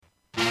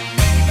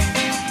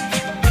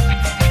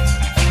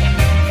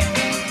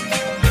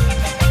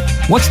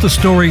What's the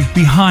story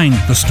behind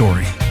the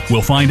story?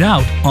 We'll find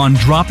out on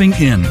Dropping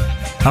In.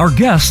 Our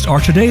guests are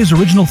today's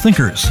original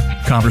thinkers,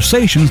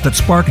 conversations that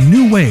spark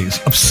new ways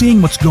of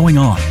seeing what's going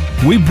on.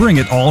 We bring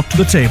it all to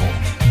the table.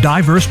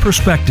 Diverse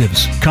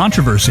perspectives,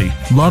 controversy,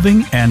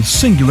 loving and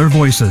singular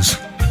voices.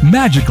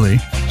 Magically,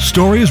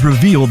 stories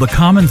reveal the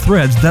common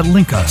threads that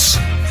link us.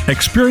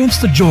 Experience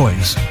the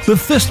joys, the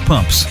fist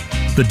pumps,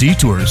 the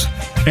detours,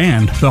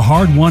 and the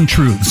hard-won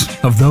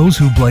truths of those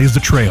who blaze the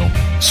trail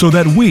so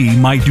that we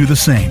might do the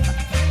same.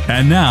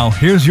 And now,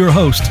 here's your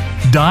host,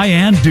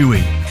 Diane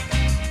Dewey.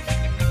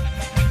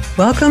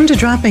 Welcome to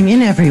Dropping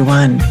In,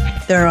 everyone.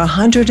 There are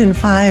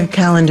 105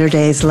 calendar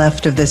days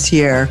left of this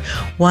year,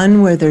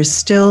 one where there's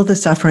still the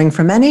suffering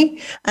for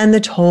many and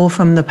the toll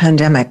from the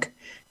pandemic.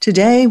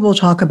 Today, we'll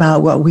talk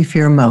about what we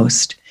fear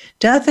most,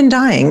 death and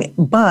dying,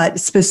 but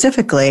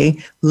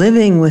specifically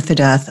living with the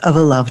death of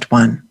a loved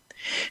one.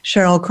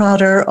 Cheryl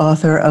Krauter,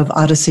 author of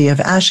Odyssey of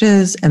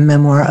Ashes and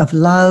Memoir of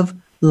Love,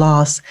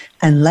 Loss,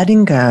 and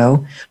Letting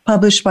Go,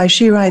 published by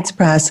She Writes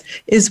Press,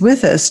 is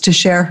with us to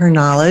share her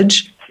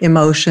knowledge,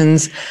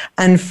 emotions,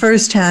 and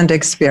firsthand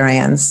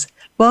experience.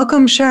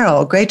 Welcome,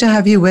 Cheryl. Great to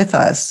have you with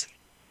us.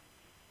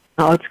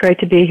 Oh, it's great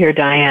to be here,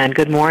 Diane.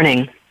 Good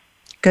morning.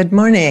 Good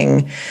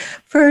morning.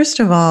 First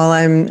of all,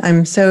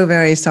 I'm so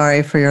very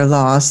sorry for your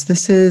loss.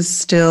 This is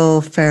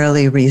still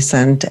fairly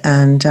recent,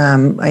 and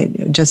I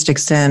just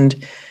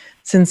extend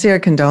sincere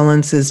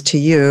condolences to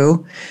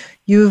you.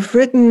 You've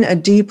written a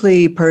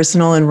deeply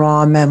personal and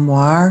raw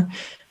memoir.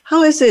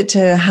 How is it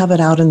to have it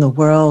out in the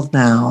world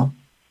now?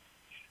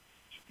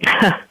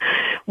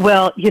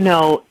 Well,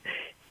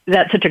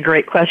 that's such a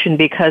great question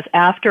because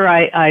after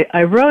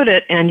I wrote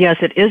it, and yes,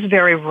 it is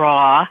very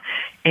raw,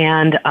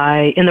 and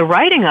in the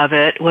writing of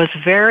it was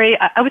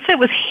I would say it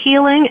was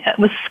healing. It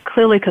was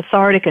clearly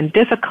cathartic and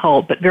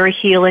difficult, but very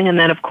healing. And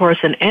then, of course,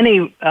 in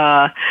any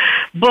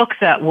book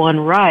that one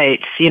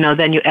writes,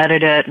 then you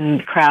edit it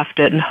and craft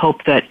it and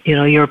hope that,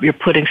 you're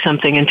putting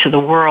something into the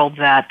world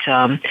that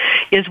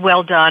is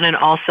well done and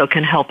also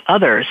can help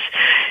others.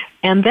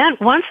 And then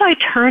once I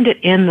turned it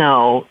in,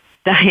 though,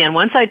 Diane,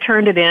 once I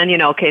turned it in,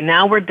 okay,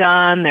 now we're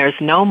done. There's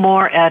no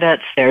more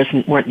edits. There's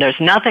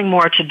nothing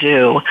more to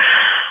do.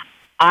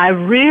 I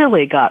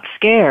really got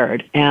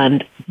scared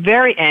and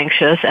very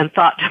anxious and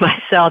thought to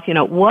myself,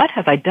 what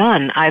have I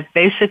done? I've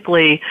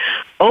basically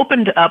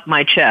opened up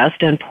my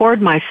chest and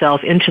poured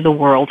myself into the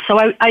world. So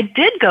I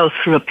did go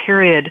through a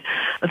period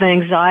of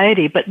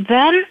anxiety, but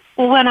then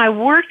when I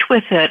worked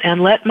with it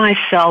and let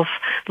myself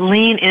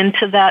lean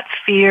into that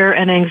fear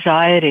and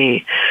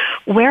anxiety,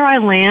 where I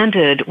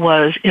landed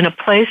was in a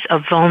place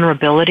of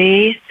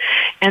vulnerability.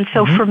 And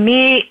so for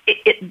me,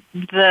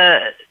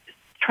 the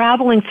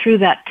traveling through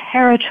that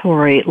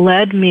territory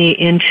led me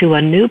into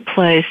a new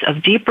place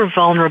of deeper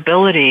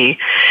vulnerability.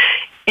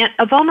 And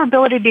a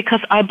vulnerability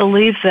because I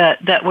believe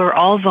that we're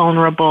all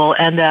vulnerable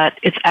and that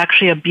it's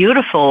actually a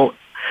beautiful,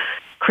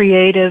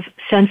 creative,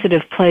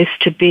 sensitive place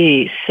to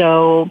be.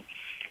 So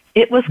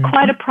it was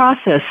quite a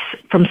process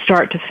from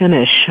start to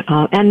finish.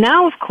 And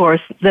now, of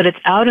course, that it's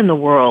out in the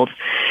world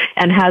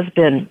and has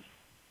been,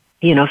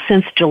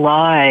 since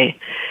July,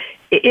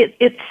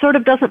 it sort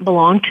of doesn't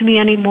belong to me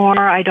anymore.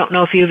 I don't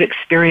know if you've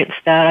experienced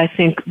that. I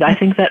think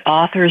that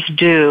authors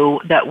do,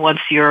 that once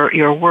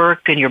your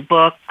work and your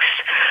books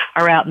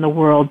are out in the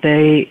world,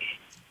 they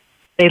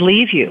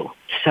leave you.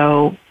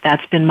 So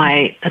that's been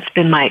my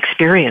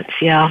experience,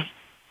 yeah.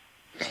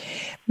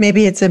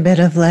 Maybe it's a bit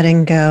of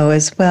letting go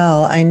as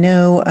well. I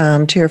know,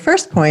 to your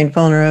first point,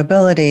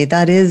 vulnerability,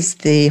 that is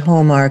the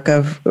hallmark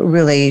of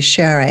really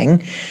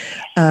sharing.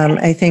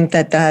 I think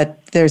that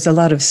there's a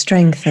lot of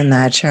strength in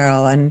that,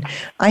 Cheryl. And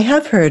I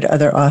have heard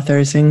other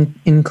authors,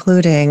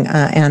 including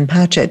Ann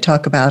Patchett,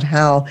 talk about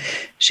how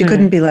she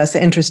couldn't be less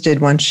interested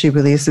once she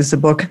releases a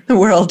book in the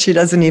world. She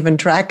doesn't even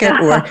track it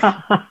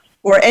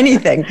or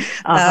anything.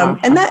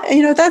 And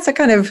that, that's a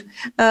kind of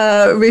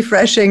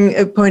refreshing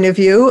point of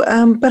view.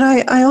 But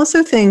I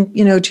also think,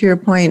 to your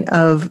point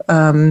of,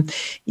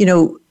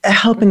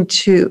 helping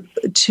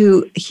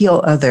to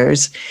heal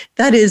others,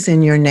 that is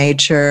in your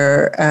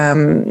nature.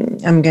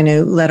 I'm going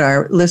to let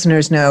our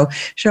listeners know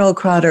Cheryl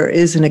Krauter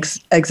is an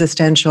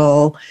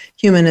existential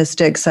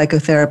humanistic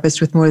psychotherapist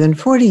with more than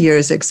 40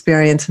 years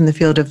experience in the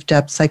field of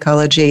depth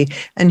psychology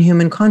and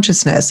human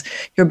consciousness.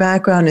 Your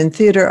background in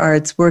theater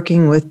arts,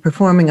 working with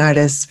performing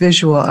artists,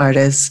 visual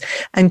artists,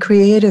 and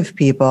creative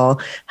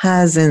people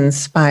has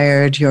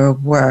inspired your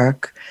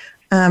work.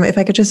 If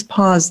I could just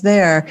pause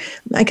there,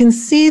 I can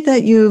see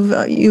that you've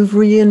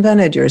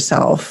reinvented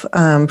yourself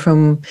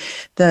from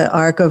the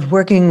arc of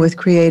working with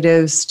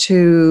creatives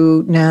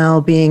to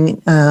now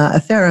being a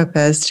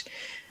therapist.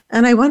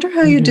 And I wonder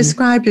how you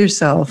describe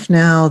yourself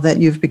now that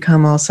you've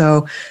become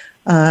also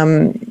a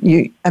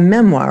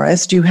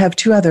memoirist. You have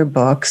 2 other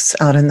books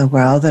out in the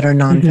world that are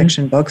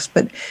nonfiction books,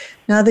 but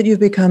now that you've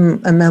become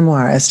a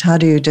memoirist, how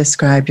do you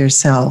describe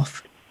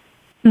yourself?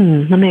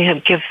 Let me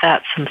give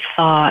that some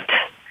thought.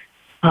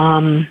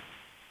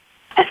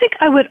 I think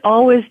I would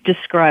always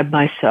describe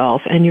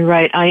myself, and you're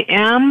right,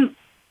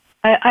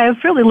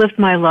 I've really lived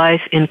my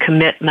life in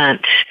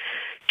commitment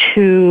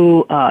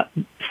to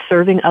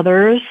serving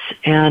others,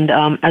 and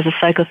as a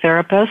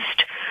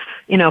psychotherapist,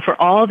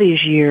 for all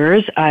these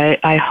years,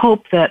 I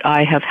hope that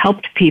I have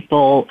helped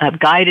people, have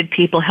guided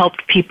people,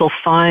 helped people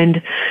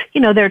find,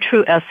 their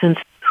true essence,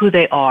 who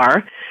they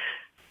are.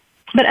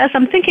 But as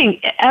I'm thinking,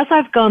 as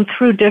I've gone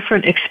through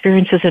different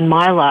experiences in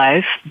my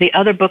life, the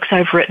other books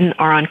I've written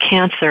are on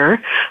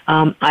cancer.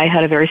 I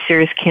had a very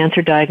serious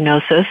cancer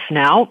diagnosis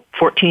now,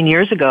 14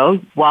 years ago,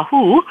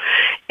 wahoo.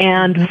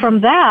 And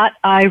from that,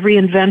 I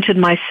reinvented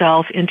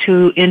myself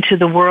into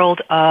the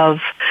world of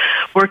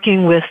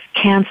working with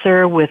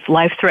cancer, with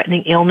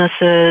life-threatening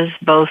illnesses,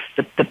 both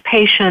the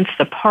patients,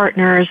 the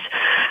partners.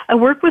 I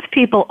work with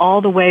people all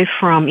the way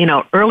from,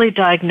 early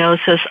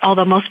diagnosis,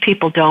 although most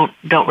people don't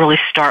really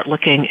start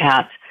looking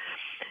at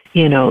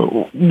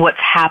what's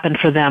happened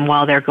for them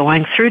while they're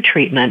going through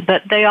treatment,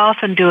 but they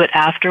often do it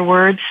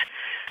afterwards.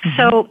 Mm-hmm.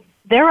 So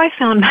there I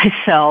found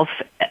myself,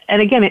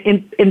 and again,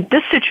 in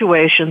this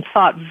situation,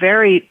 thought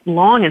very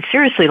long and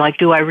seriously, like,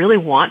 do I really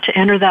want to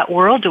enter that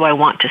world? Do I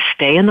want to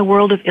stay in the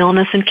world of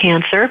illness and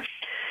cancer?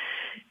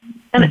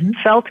 And it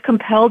felt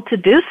compelled to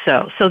do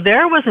so. So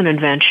there was an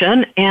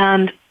invention,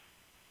 and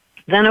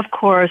then, of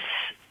course,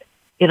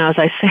 as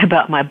I say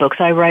about my books,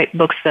 I write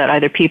books that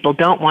either people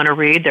don't want to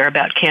read, they're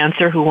about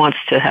cancer, who wants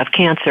to have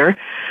cancer,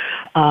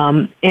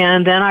 and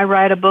then I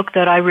write a book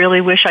that I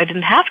really wish I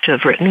didn't have to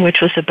have written,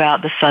 which was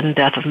about the sudden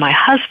death of my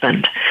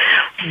husband.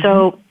 Mm-hmm.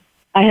 So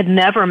I had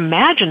never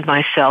imagined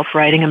myself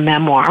writing a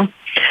memoir.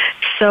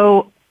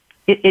 So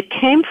it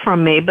came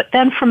from me, but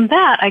then from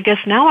that, I guess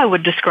now I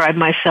would describe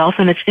myself,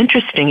 and it's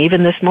interesting,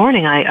 even this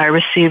morning I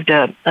received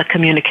a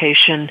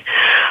communication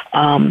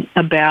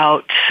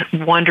about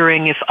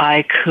wondering if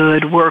I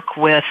could work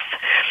with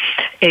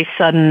a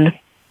sudden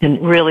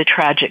and really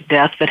tragic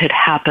death that had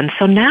happened.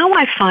 So now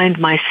I find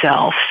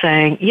myself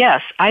saying,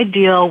 yes, I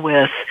deal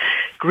with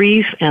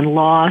grief and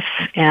loss,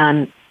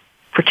 and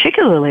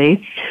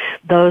particularly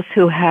those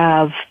who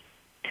have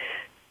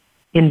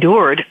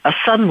endured a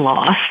sudden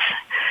loss.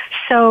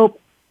 So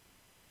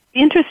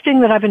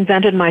interesting that I've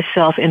invented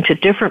myself into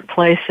different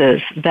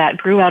places that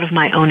grew out of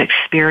my own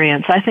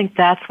experience. I think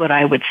that's what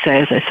I would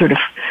say as I sort of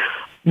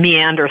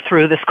meander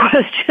through this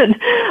question,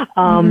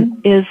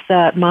 is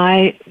that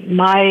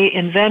my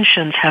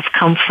inventions have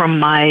come from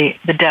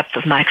the depth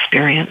of my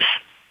experience.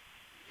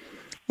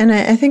 And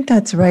I think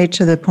that's right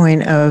to the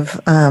point of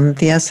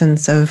the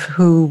essence of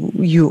who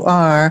you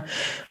are,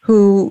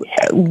 who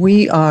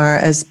we are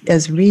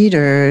as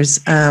readers,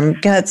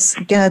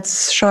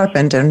 gets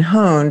sharpened and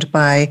honed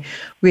by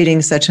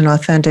reading such an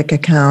authentic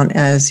account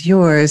as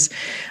yours.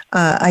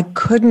 I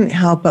couldn't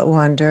help but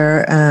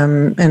wonder,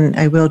 and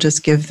I will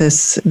just give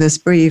this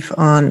brief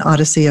on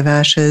Odyssey of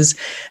Ashes,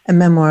 a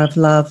memoir of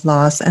love,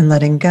 loss, and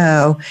letting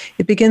go.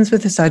 It begins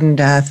with the sudden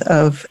death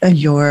of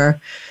your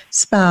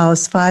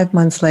spouse. 5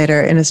 months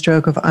later, in a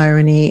stroke of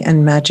irony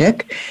and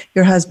magic,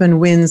 your husband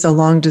wins a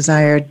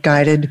long-desired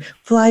guided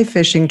fly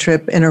fishing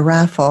trip in a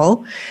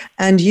raffle,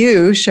 and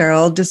you,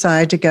 Cheryl,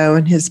 decide to go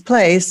in his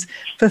place,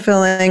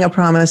 fulfilling a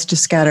promise to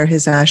scatter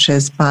his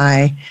ashes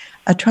by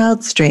a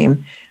trout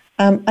stream.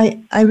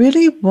 I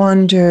really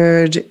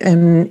wondered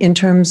in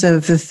terms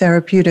of the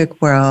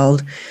therapeutic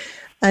world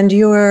and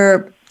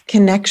your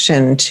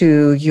connection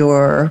to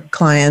your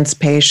clients,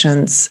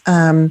 patients.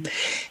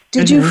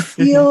 Did you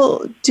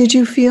feel,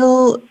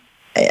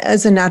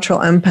 as a natural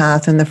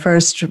empath in the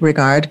first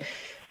regard,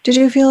 did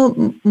you feel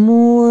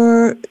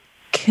more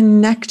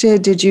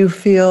connected? Did you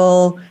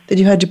feel that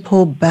you had to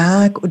pull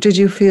back? Or did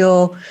you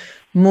feel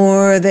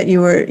more that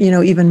you were,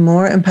 even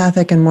more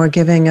empathic and more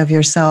giving of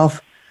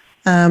yourself?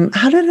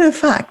 How did it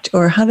affect,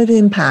 or how did it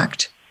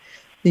impact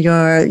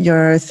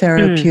your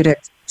therapeutic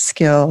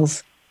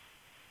skills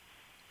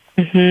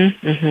or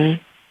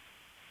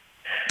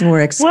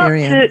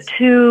experience?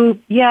 Well,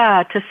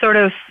 to sort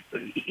of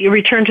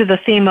return to the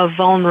theme of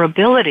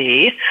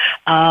vulnerability,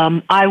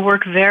 I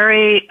work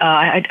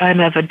I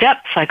have a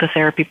depth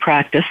psychotherapy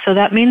practice, so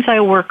that means I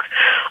work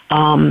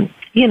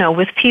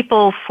with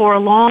people for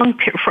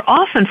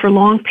often for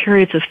long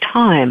periods of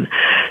time.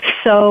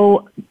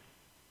 So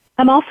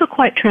I'm also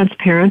quite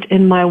transparent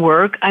in my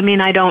work. I mean,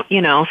 I don't,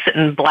 sit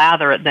and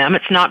blather at them.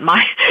 It's not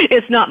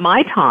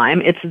my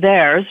time. It's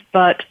theirs.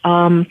 But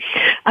I'm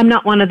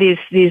not one of these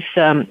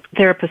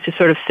therapists who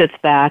sort of sits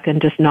back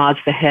and just nods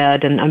the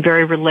head. And I'm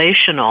very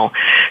relational.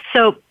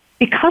 So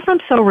because I'm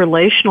so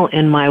relational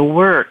in my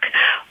work,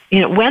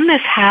 when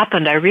this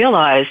happened, I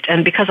realized,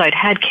 and because I'd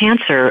had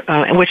cancer,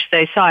 which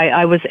they saw,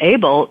 I was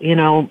able,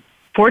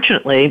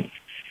 fortunately,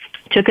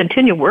 to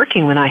continue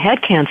working when I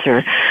had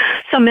cancer.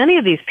 So many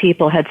of these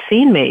people had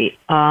seen me,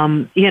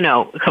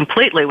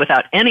 completely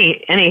without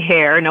any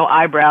hair, no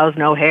eyebrows,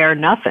 no hair,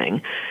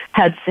 nothing.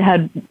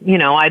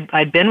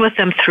 I'd been with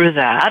them through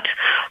that,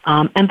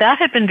 and that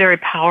had been very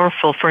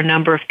powerful for a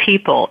number of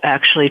people,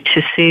 actually,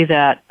 to see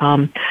that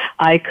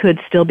I could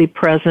still be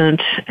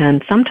present,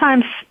 and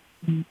sometimes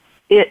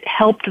it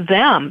helped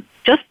them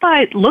just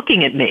by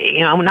looking at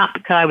me, not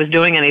because I was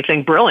doing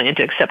anything brilliant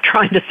except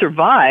trying to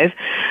survive,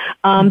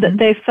 that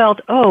they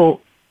felt,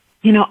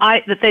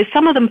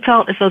 some of them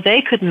felt as though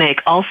they could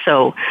make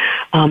also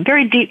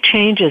very deep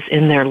changes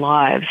in their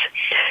lives.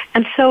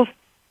 And so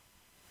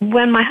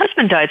when my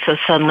husband died so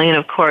suddenly, and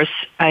of course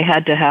I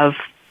had to have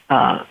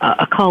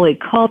a colleague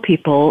call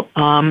people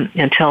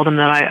and tell them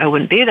that I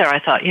wouldn't be there, I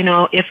thought,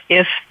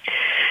 if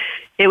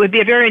it would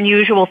be a very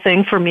unusual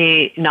thing for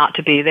me not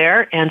to be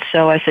there. And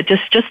so I said,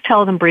 just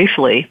tell them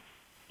briefly,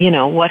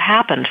 what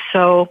happened.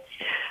 So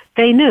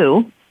they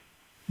knew.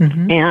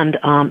 Mm-hmm.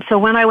 And so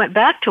when I went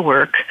back to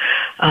work,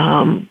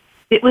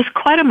 it was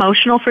quite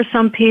emotional for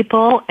some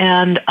people,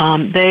 and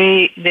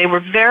they were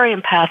very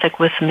empathic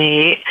with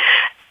me.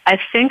 I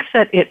think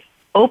that it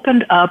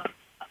opened up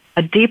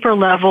a deeper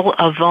level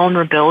of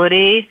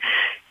vulnerability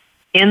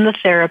in the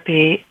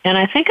therapy, and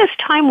I think as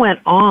time went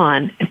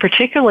on, and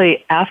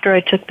particularly after I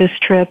took this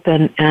trip,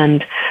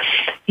 and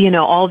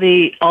all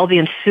the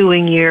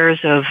ensuing years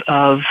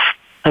of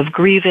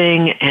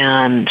grieving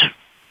and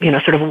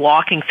sort of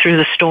walking through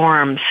the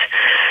storms,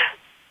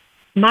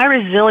 my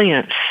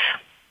resilience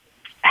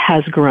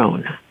has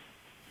grown.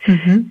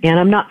 Mm-hmm. And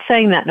I'm not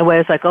saying that in a way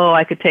it's like,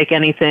 I could take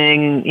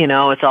anything,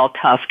 it's all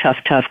tough,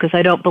 because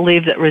I don't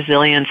believe that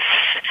resilience,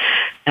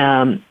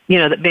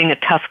 that being a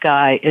tough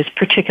guy is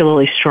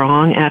particularly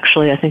strong.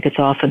 Actually, I think it's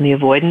often the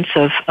avoidance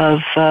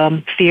of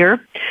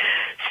fear.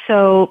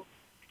 So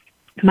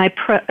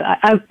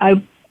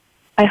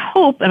I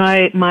hope,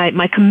 and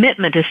my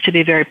commitment is to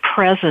be very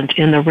present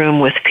in the room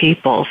with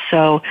people.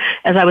 So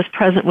as I was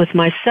present with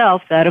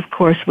myself, that of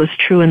course was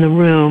true in the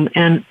room,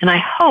 and I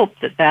hope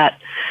that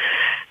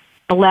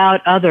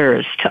allowed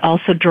others to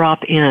also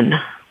drop in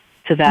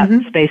to that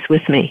mm-hmm. space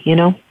with me,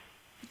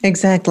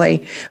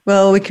 Exactly.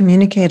 Well, we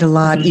communicate a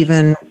lot, mm-hmm.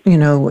 even,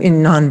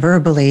 in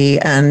non-verbally,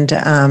 and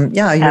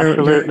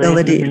your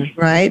ability,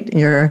 mm-hmm. right?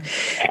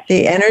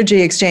 The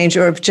energy exchange,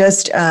 or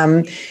just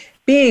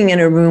being in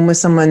a room with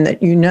someone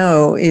that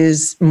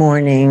is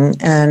mourning,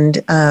 and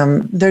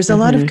there's a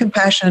mm-hmm. lot of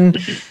compassion,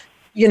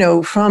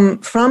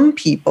 from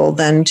people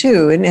then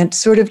too, and it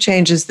sort of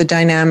changes the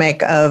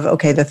dynamic of,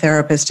 okay, the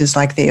therapist is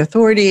like the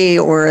authority,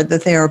 or the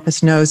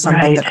therapist knows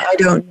something right. that I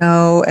don't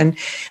know, and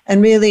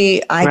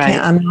really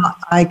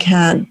I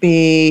can't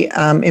be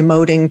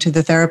emoting to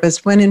the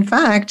therapist, when in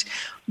fact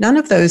none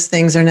of those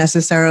things are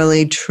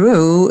necessarily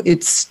true.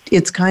 It's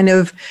kind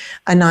of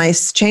a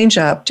nice change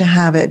up to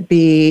have it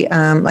be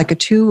like a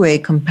two-way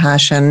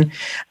compassion,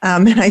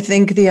 and I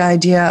think the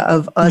idea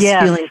of us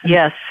feeling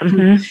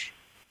mm-hmm.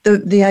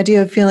 The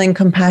idea of feeling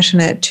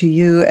compassionate to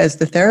you as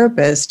the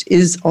therapist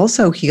is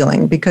also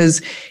healing,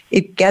 because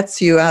it gets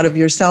you out of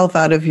yourself,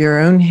 out of your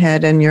own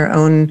head and your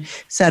own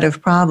set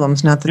of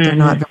problems, not that mm-hmm. they're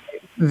not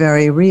very,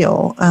 very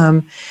real.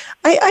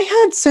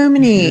 I had so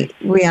many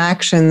mm-hmm.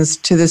 reactions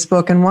to this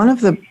book, and one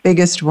of the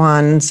biggest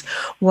ones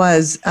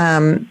was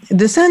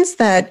the sense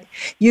that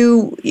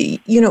you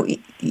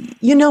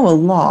know a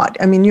lot.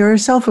 I mean, you're a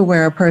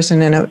self-aware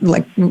person in a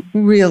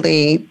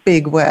really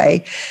big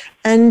way.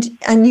 And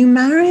you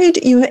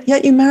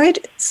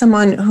married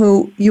someone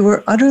who you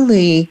were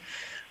utterly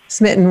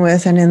smitten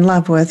with and in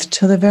love with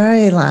till the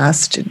very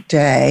last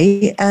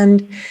day.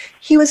 And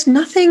he was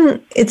nothing,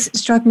 it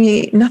struck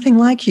me, nothing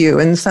like you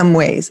in some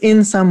ways.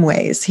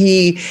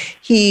 He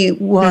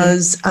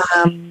was,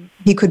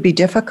 he could be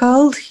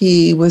difficult.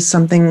 He was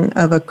something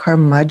of a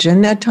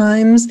curmudgeon at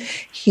times.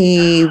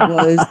 He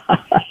was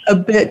a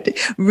bit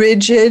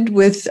rigid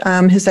with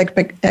his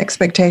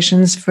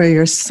expectations for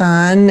your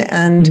son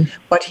and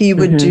what he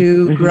would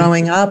do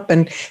growing up.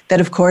 And that,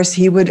 of course,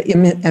 he would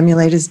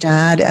emulate his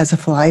dad as a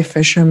fly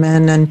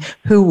fisherman, and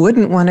who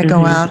wouldn't want to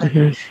go out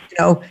and,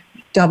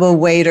 double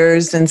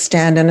waders and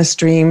stand in a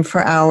stream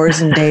for hours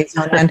and days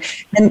on end.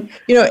 And,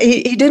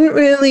 he didn't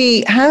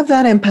really have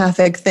that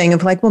empathic thing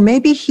of like, well,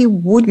 maybe he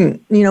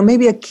wouldn't,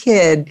 maybe a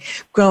kid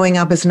growing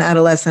up as an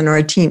adolescent or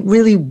a teen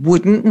really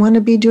wouldn't want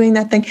to be doing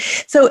that thing.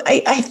 So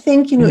I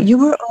think, you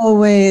were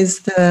always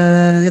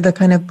the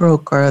kind of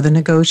broker, the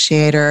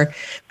negotiator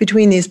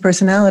between these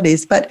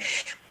personalities. But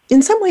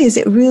in some ways,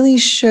 it really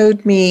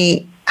showed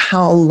me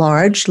how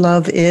large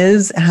love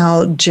is,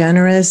 how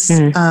generous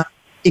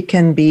it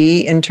can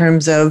be in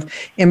terms of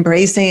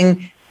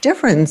embracing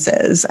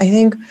differences. I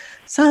think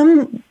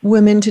some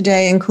women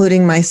today,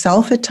 including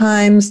myself at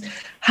times,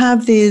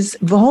 have these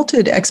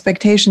vaulted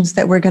expectations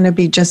that we're going to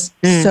be just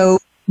so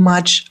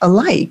much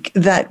alike,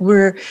 that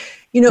we're,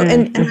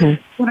 and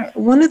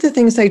one of the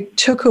things I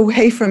took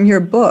away from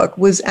your book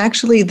was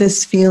actually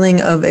this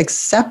feeling of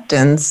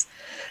acceptance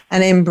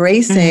and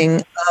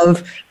embracing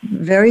of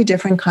very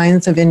different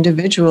kinds of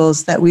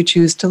individuals that we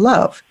choose to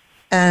love.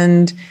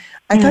 And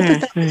I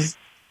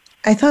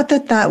thought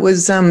that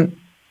was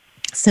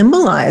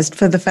symbolized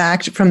from the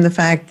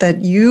fact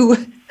that you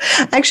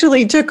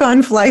actually took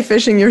on fly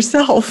fishing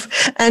yourself,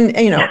 and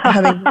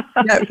having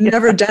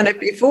never done it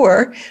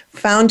before,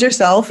 found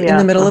yourself in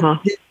the middle of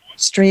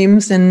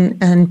streams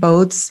and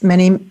boats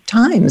many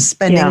times,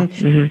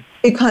 spending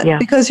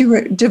because you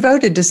were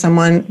devoted to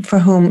someone for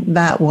whom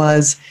that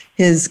was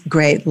his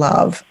great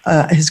love,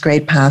 his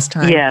great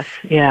pastime. Yes,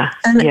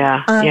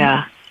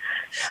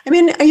 I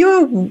mean, are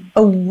you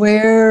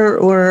aware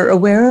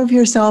of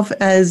yourself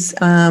as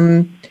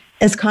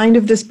kind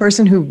of this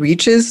person who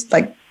reaches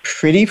like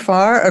pretty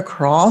far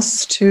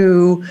across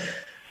to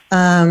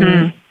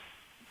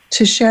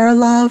share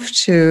love,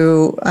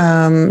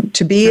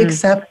 to be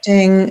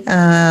accepting,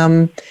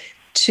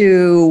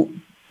 to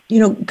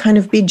kind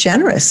of be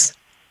generous?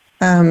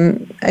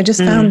 I just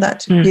found that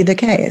to be the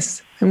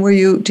case. And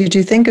did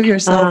you think of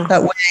yourself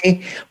that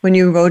way when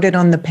you wrote it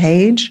on the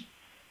page?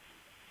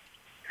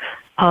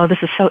 Oh, this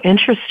is so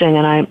interesting,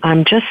 and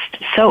I'm just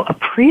so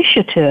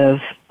appreciative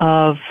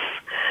of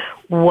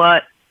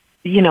what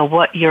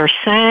you're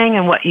saying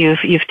and what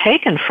you've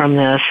taken from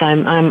this.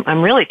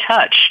 I'm really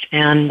touched,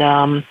 and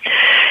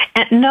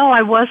no,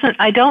 I wasn't.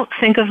 I don't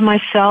think of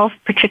myself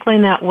particularly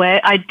in that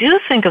way. I do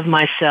think of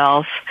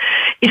myself.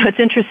 It's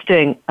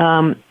interesting.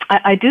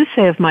 I do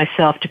say of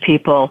myself to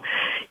people,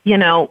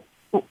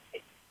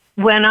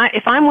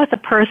 if I'm with a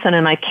person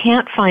and I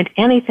can't find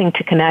anything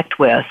to connect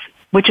with,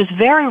 which is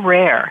very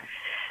rare,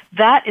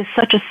 that is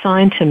such a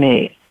sign to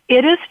me.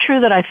 It is true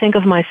that I think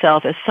of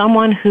myself as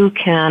someone who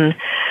can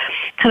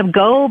kind of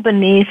go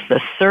beneath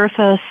the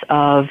surface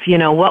of,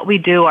 what we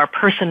do, our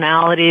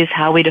personalities,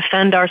 how we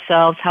defend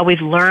ourselves, how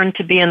we've learned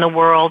to be in the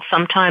world,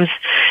 sometimes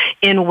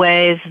in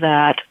ways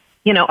that,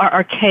 are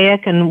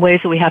archaic and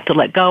ways that we have to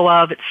let go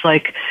of. It's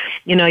like,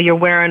 you're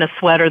wearing a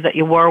sweater that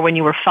you wore when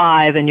you were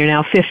 5 and you're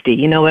now 50.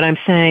 You know what I'm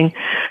saying?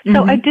 Mm-hmm.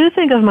 So I do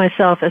think of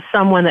myself as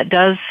someone that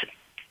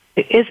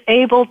is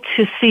able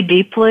to see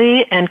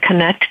deeply and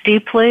connect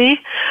deeply.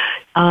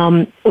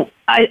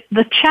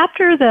 The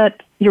chapter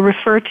that you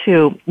refer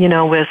to,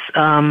 with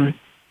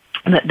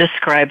that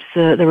describes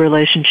the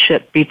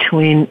relationship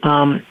between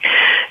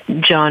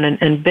John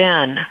and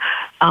Ben.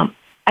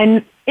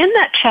 And in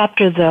that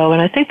chapter, though,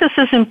 and I think this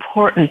is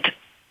important,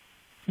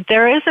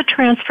 there is a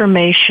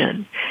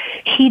transformation.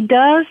 He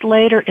does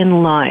later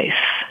in life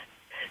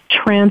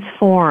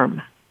transform,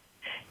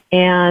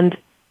 and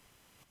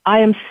I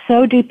am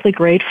so deeply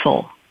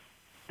grateful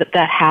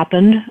that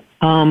happened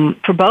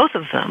for both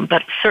of them,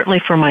 but certainly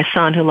for my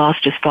son who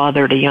lost his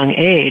father at a young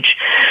age,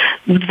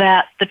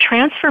 that the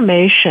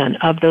transformation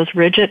of those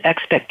rigid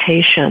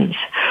expectations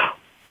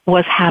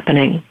was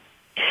happening.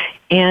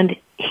 And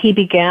he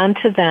began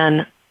to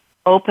then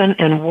open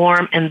and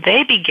warm, and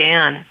they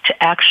began to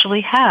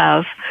actually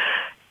have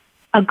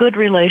a good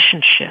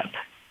relationship.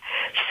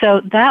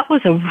 So that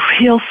was a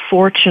real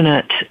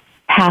fortunate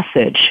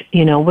passage.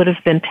 Would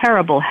have been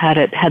terrible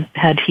had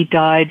he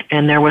died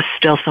and there was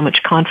still so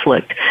much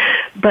conflict.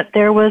 But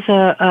there was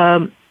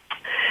an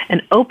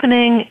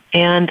opening,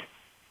 and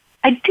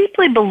I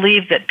deeply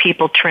believe that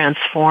people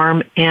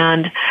transform,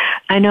 and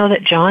I know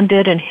that John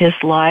did in his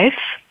life.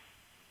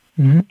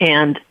 Mm-hmm.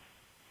 And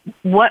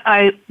what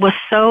I was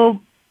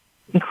so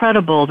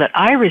incredible that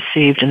I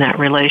received in that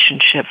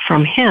relationship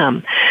from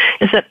him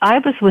is that I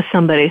was with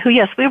somebody who,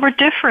 yes, we were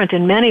different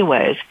in many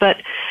ways, but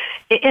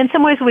in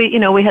some ways we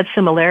had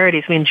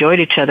similarities. We enjoyed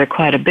each other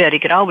quite a bit. He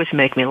could always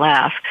make me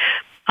laugh.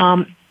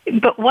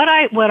 But what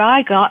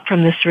I got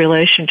from this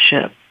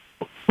relationship,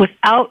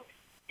 without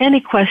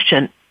any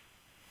question,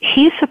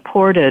 he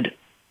supported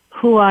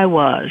who I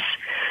was,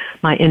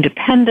 my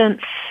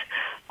independence,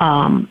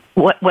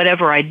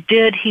 whatever I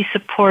did, he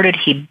supported.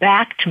 He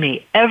backed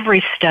me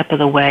every step of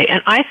the way.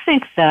 And I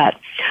think that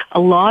a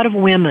lot of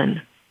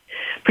women,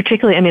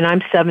 particularly,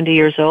 I'm 70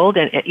 years old,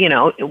 and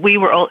we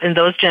were all in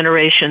those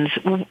generations,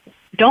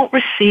 don't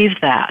receive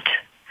that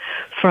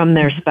from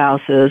their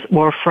spouses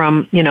or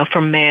from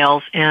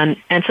males. And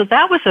so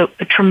that was a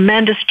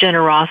tremendous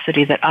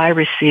generosity that I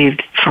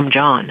received from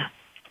John.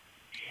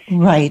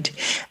 Right.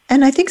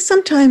 And I think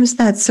sometimes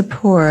that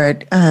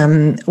support,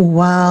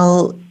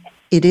 while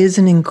it is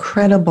an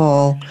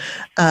incredible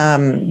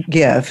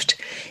gift,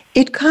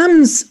 it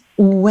comes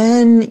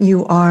when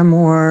you are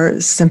more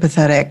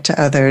sympathetic to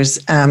others,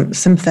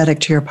 sympathetic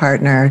to your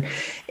partner.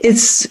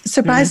 It's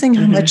surprising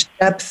how much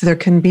depth there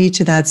can be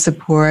to that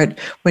support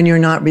when you're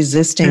not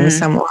resisting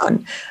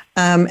someone.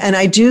 And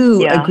I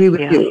do agree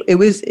with you. It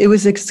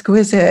was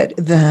exquisite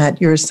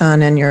that your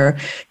son and your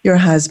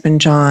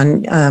husband,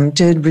 John,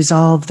 did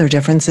resolve their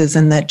differences,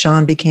 and that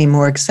John became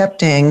more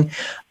accepting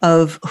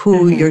of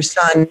who your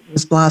son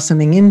was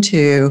blossoming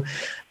into.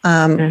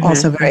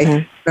 Also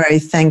very, very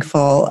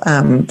thankful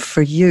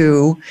for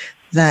you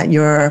that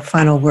your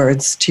final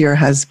words to your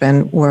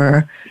husband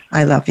were,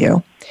 "I love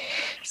you."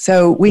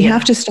 So we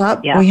have to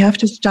stop. Yeah. We have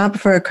to stop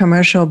for a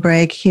commercial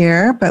break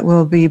here, but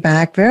we'll be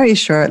back very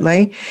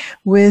shortly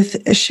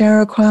with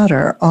Cheryl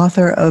Krauter,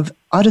 author of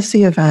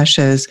Odyssey of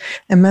Ashes,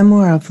 a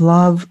memoir of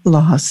love,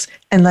 loss,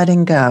 and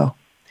letting go.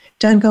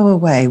 Don't go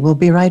away. We'll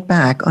be right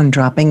back on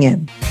Dropping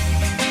In.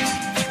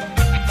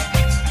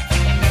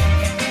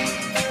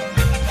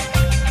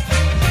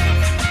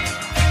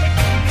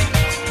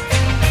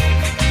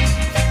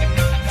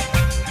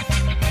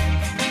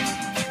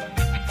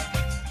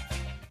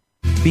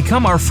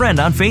 Become our friend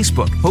on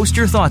Facebook. Post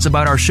your thoughts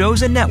about our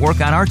shows and network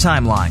on our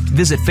timeline.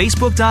 Visit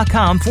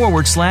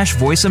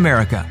facebook.com/Voice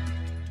America.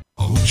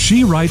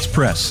 She Writes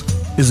Press.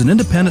 is an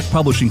independent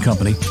publishing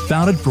company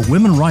founded for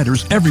women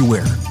writers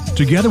everywhere.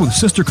 Together with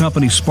sister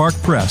company Spark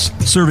Press,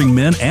 serving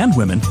men and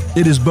women,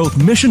 it is both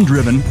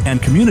mission-driven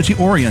and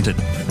community-oriented.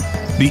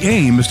 The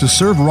aim is to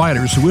serve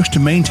writers who wish to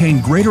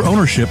maintain greater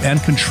ownership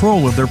and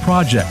control of their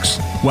projects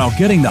while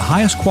getting the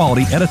highest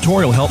quality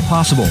editorial help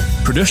possible,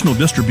 traditional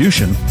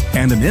distribution,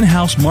 and an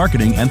in-house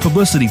marketing and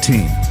publicity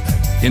team.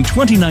 In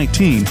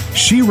 2019,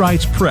 She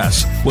Writes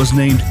Press was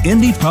named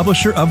Indie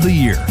Publisher of the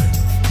Year.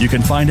 You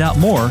can find out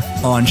more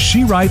on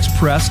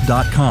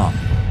shewritespress.com.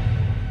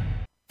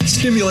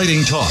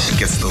 Stimulating talk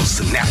gets those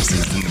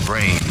synapses in the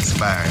brain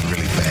firing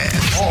really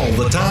fast. all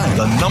the time.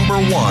 The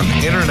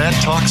 #1 internet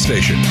talk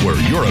station where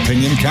your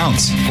opinion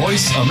counts.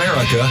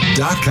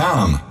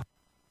 VoiceAmerica.com.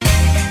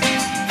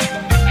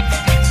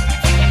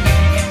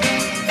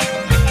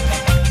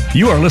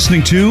 You are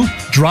listening to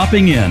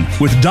Dropping In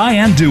with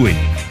Diane Dewey.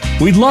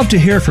 We'd love to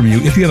hear from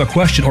you if you have a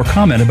question or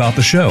comment about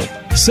the show.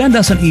 Send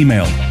us an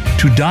email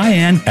to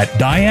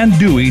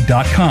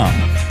Diane@DianeDewey.com.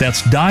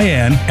 That's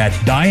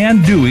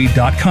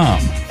Diane@DianeDewey.com.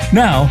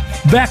 Now,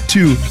 back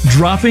to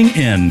Dropping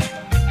In.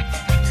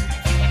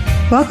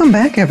 Welcome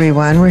back,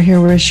 everyone. We're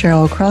here with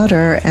Cheryl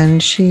Krauter,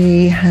 and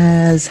she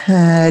has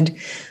had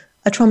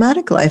a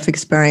traumatic life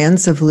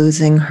experience of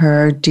losing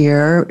her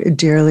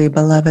dearly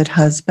beloved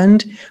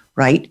husband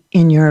right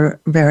in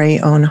your very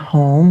own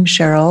home,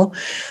 Cheryl.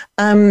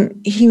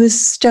 He was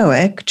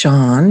stoic,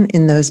 John,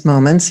 in those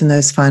moments, in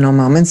those final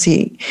moments.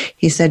 He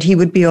said he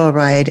would be all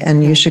right,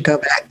 and you should go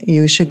back.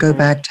 You should go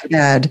back to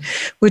bed,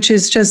 which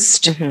is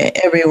just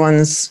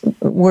everyone's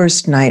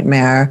worst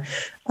nightmare,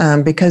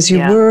 because you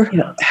were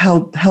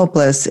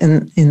helpless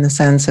in the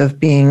sense of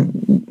being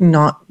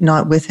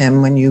not with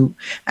him when you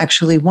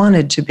actually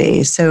wanted to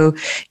be. So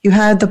you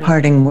had the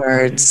parting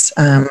words.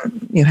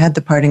 You had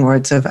the parting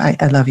words of "I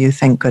love you,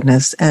 thank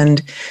goodness,"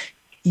 and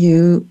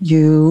you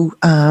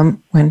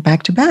went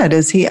back to bed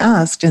as he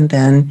asked, and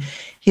then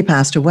he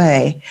passed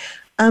away.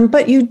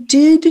 But you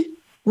did,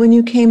 when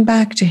you came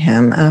back to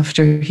him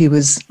after he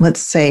was,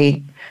 let's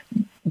say,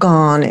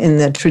 gone in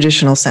the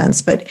traditional sense,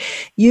 but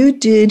you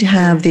did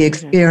have the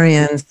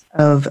experience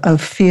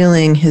of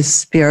feeling his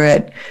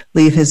spirit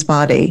leave his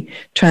body,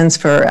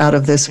 transfer out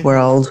of this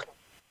world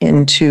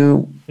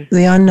into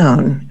the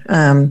unknown.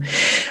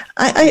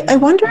 I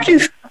wondered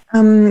if,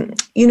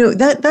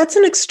 that's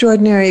an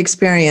extraordinary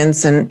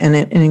experience and an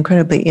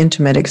incredibly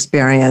intimate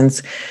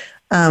experience.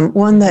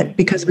 One that,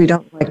 because we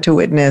don't like to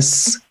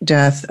witness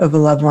death of a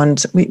loved one,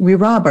 we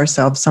rob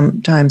ourselves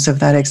sometimes of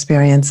that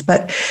experience.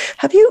 But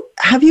have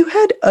you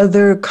had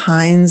other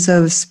kinds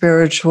of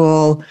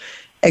spiritual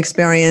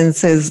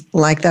experiences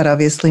like that?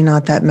 Obviously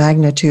not that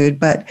magnitude,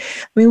 but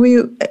I mean,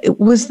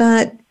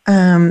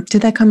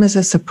 did that come as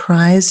a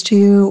surprise to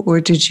you,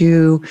 or did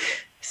you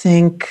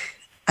think,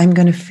 I'm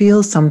going to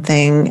feel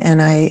something,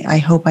 and I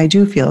hope I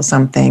do feel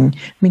something? I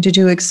mean, did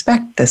you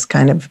expect this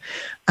kind of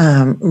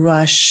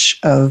rush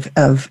of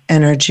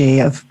energy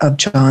of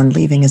John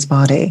leaving his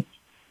body?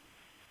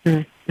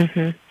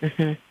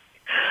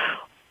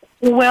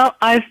 Well,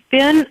 I've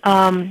been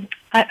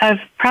I've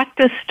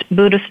practiced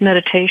Buddhist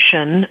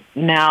meditation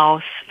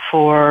now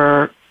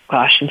for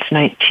since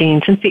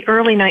the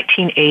early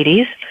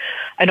 1980s.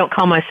 I don't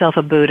call myself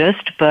a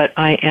Buddhist, but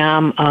I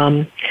am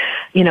a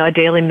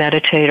daily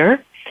meditator.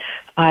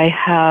 I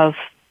have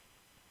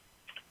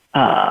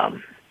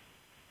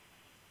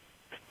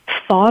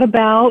thought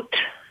about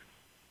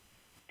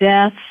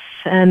death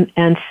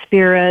and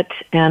spirit,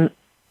 and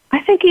I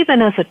think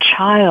even as a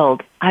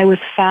child, I was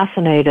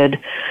fascinated.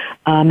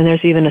 And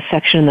there's even a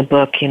section in the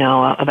book,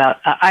 about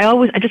I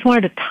just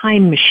wanted a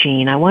time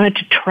machine. I wanted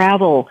to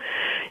travel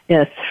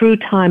through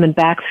time and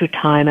back through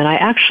time, and I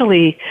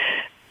actually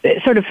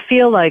sort of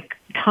feel like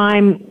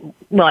time.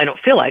 Well, I don't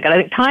feel like it. I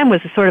think time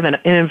was sort of an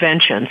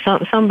invention.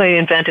 Somebody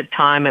invented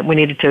time, and we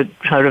needed to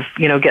sort of,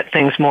 get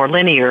things more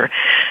linear.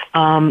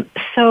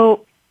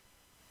 So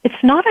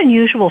it's not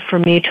unusual for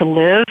me to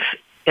live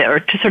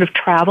or to sort of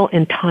travel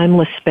in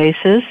timeless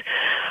spaces.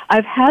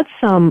 I've had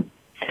some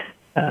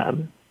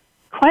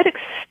quite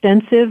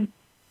extensive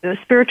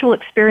spiritual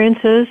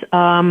experiences.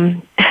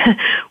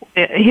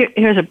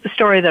 Here's a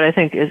story that I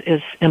think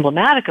is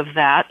emblematic of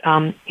that.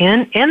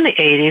 In the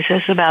 80s,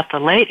 this is about the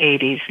late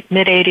 80s,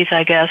 mid-80s,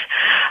 I guess,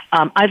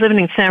 I was living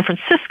in San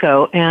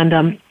Francisco,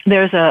 and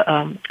there's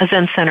a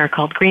Zen center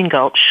called Green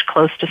Gulch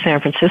close to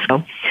San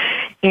Francisco.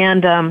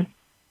 And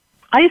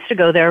I used to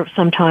go there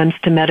sometimes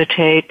to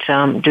meditate,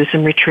 do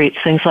some retreats,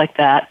 things like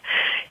that.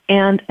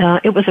 And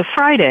it was a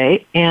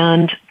Friday,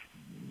 and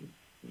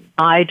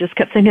I just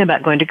kept thinking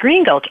about going to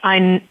Green Gulch. I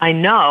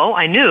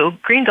knew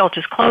Green Gulch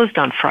is closed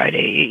on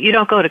Friday. You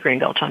don't go to Green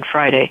Gulch on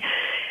Friday.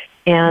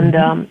 And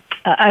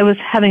I was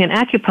having an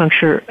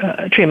acupuncture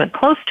treatment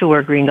close to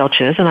where Green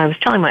Gulch is, and I was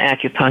telling my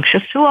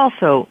acupuncturist, who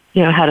also,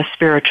 had a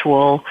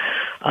spiritual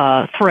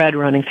thread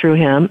running through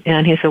him,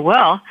 and he said,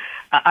 well,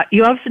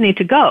 you obviously need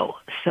to go.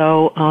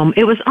 So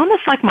it was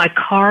almost like my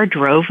car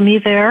drove me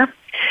there.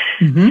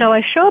 So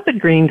I show up at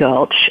Green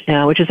Gulch,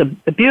 which is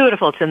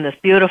it's in this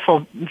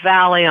beautiful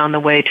valley on the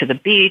way to the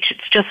beach.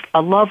 It's just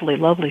a lovely,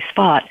 lovely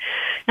spot.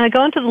 And I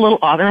go into the little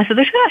office, and I said,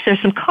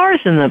 there's some cars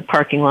in the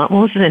parking lot.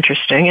 Well, this is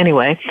interesting.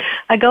 Anyway,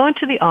 I go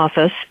into the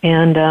office,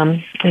 and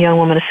a young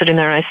woman is sitting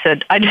there,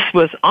 and I just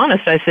was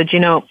honest. I said, I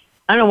don't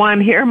know why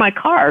I'm here. My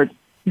car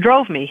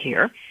drove me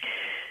here.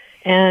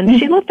 And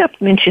she looked up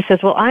at me, and she says,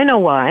 well, I know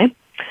why.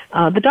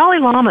 The Dalai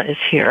Lama is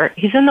here.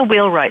 He's in the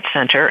Wheelwright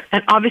Center,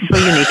 and obviously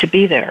you need to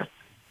be there.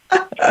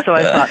 So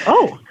I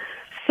thought,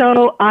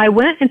 So I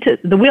went into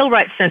the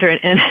Wheelwright Center,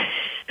 and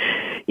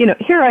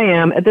here I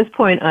am. At this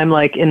point, I'm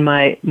like in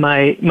my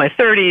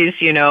 30s,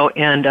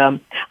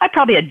 and I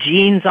probably had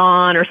jeans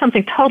on or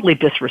something totally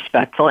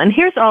disrespectful. And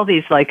here's all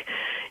these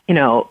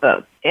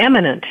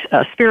eminent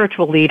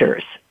spiritual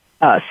leaders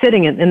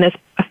sitting in this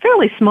a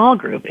fairly small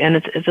group, and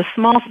it's a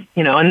small,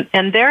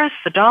 and there's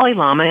the Dalai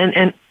Lama,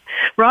 and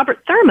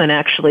Robert Thurman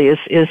actually is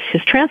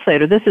his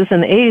translator. This is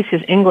in the 80s.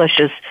 His English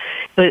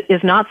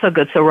is not so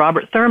good, so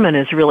Robert Thurman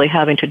is really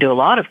having to do a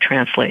lot of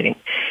translating.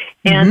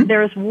 And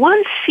there is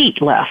one seat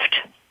left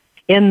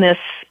in this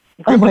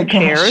group of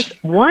chairs,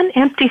 one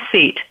empty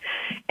seat.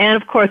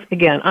 And of course,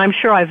 again, I'm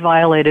sure I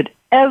violated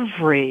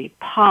every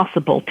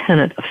possible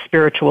tenet of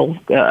spiritual,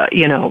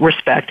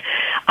 respect.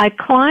 I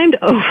climbed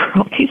over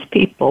all these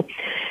people,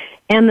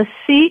 and the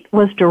seat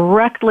was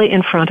directly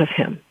in front of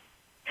him.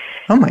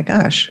 Oh my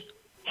gosh.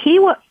 He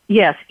was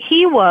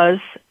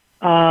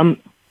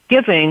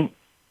giving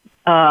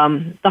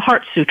the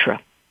Heart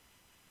Sutra.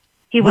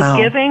 He was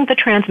giving the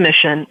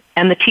transmission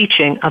and the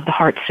teaching of the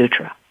Heart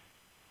Sutra.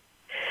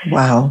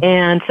 Wow.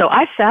 And so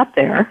I sat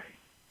there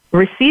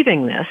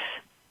receiving this.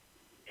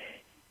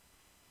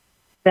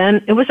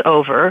 Then it was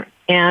over,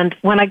 and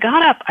when I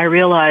got up, I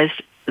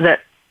realized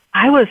that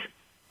I was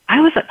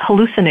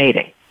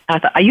hallucinating. I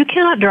thought, you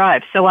cannot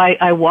drive. So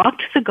I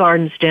walked the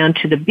gardens down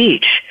to the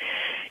beach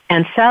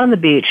and sat on the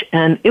beach,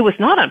 and it was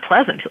not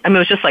unpleasant. I mean, it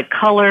was just like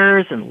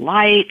colors and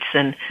lights,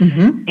 and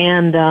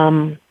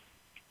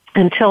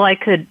until I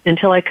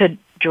could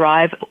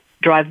drive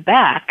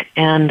back,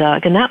 and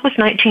that was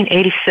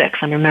 1986.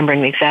 I'm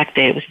remembering the exact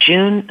date. It was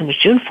June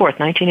 4th,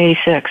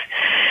 1986.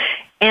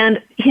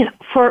 And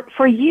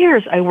for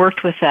years I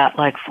worked with that,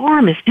 like,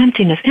 form is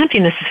emptiness,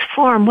 emptiness is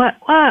form.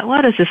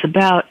 What is this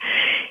about?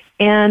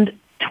 And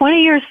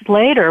 20 years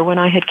later, when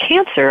I had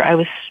cancer, I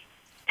was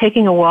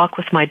taking a walk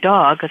with my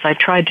dog as I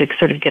tried to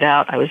sort of get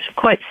out. I was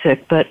quite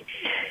sick,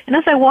 and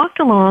as I walked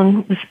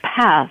along this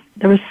path,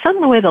 there was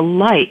suddenly a way the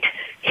light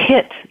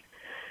hit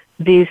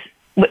these,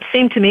 what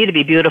seemed to me to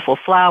be beautiful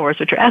flowers,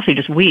 which are actually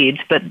just weeds,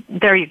 but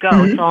there you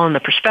go, it's all in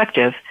the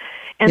perspective.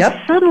 And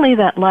suddenly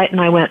that light,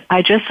 and I went,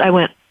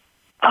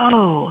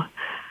 oh,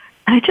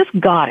 and I just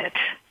got it.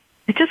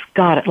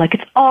 Like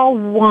it's all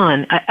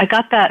one. I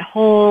got that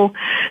whole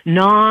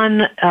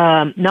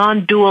non-dual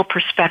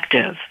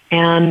perspective.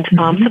 And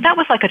so that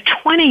was like a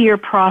 20-year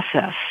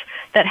process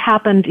that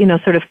happened,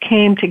 sort of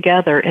came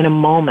together in a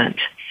moment.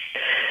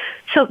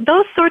 So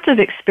those sorts of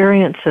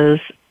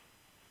experiences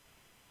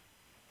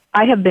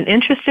I have been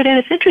interested in.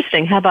 It's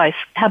interesting. Have I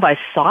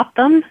sought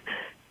them?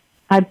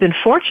 I've been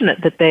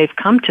fortunate that they've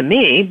come to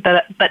me,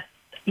 but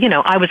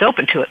I was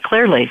open to it,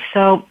 clearly.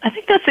 So I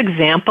think that's an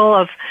example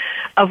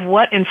of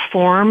what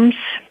informs,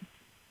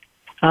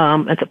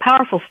 it's a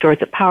powerful story,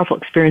 it's a powerful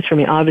experience for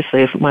me,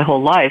 obviously, of my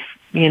whole life,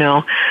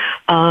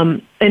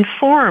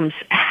 informs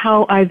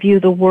how I view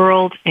the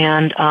world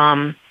and,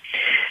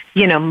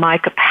 my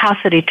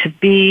capacity to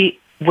be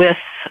with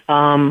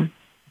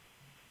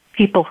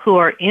people who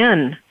are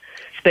in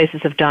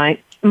spaces of dying.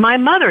 My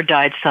mother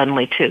died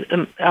suddenly, too.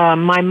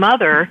 My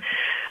mother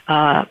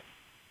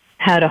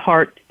had a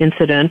heart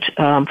incident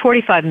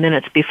 45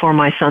 minutes before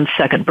my son's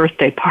second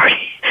birthday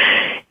party.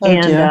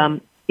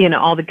 And,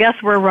 all the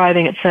guests were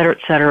arriving, et cetera,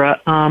 et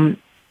cetera.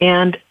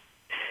 And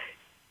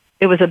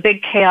it was a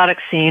big chaotic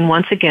scene,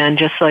 once again,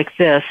 just like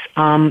this.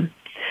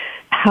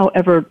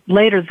 However,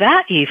 later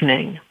that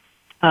evening,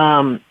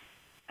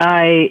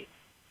 I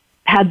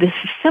had this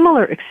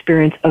similar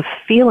experience of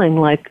feeling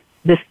like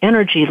this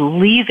energy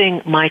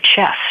leaving my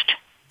chest.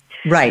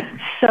 Right.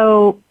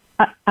 So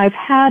I've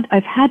had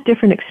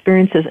different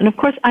experiences, and of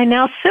course I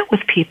now sit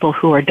with people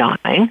who are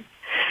dying,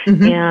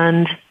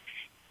 and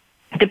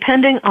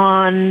depending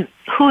on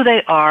who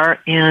they are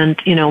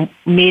and,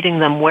 meeting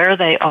them where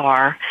they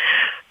are,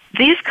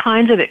 these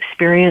kinds of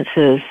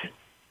experiences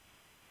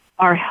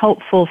are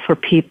helpful for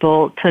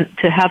people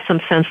to have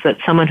some sense that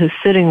someone who's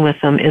sitting with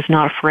them is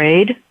not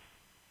afraid,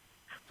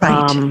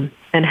 and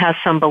has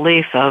some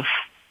belief of,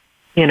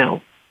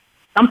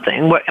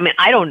 something. I mean,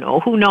 I don't know,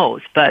 who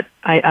knows, but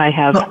I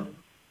have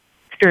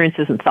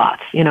experiences and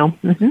thoughts,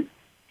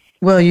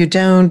 Well, you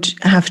don't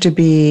have to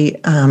be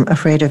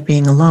afraid of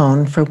being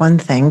alone, for one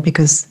thing,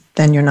 because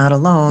then you're not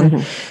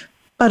alone.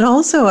 But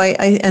also,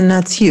 and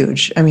that's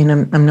huge. I mean,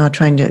 I'm not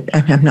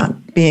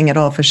being at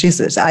all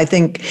facetious. I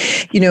think,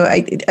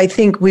 I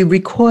think we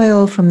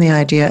recoil from the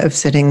idea of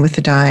sitting with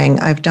the dying.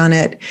 I've done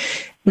it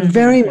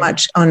very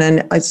much on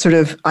a sort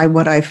of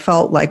what I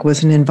felt like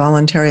was an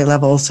involuntary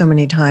level. So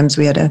many times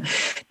we had a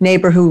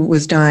neighbor who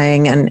was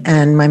dying,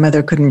 and my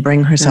mother couldn't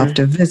bring herself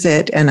to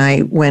visit, and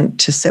I went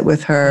to sit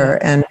with her,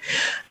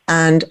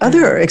 and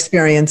other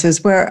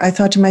experiences where I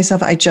thought to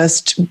myself, I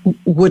just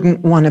wouldn't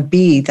want to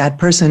be that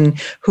person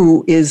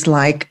who is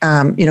like,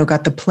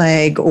 got the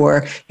plague,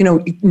 or,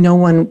 no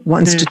one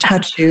wants to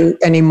touch you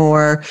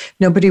anymore.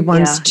 Nobody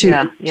wants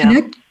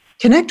to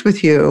connect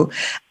with you.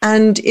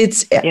 And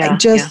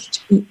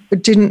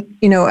didn't,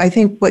 I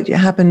think what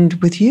happened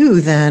with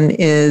you then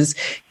is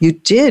you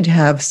did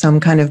have some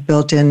kind of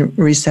built-in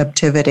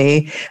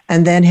receptivity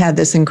and then had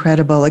this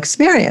incredible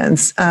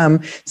experience.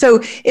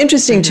 So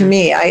interesting to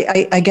me.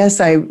 I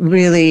guess I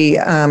really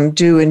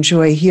do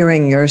enjoy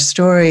hearing your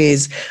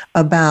stories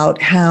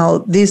about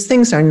how these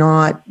things are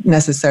not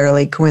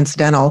necessarily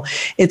coincidental.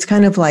 It's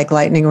kind of like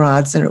lightning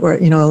rods or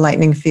a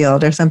lightning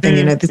field or something,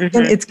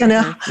 it's going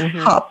to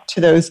hop to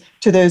those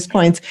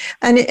points.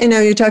 And,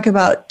 you talk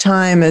about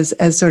time as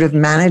sort of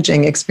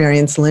managing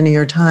experience,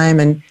 linear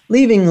time and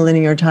leaving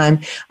linear time.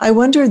 I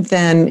wondered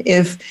then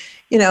if,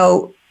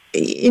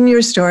 in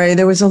your story,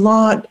 there was a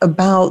lot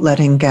about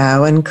letting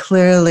go, and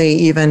clearly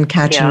even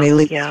catch and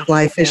release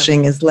fly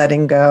fishing is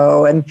letting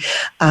go. And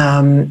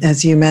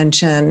as you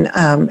mentioned,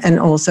 and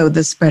also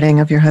the spreading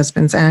of your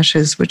husband's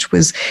ashes, which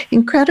was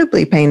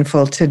incredibly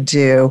painful to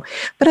do.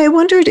 But I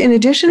wondered, in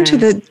addition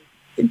to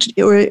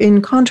or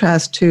in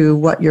contrast to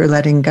what you're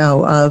letting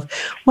go of,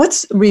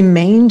 what's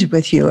remained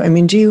with you? I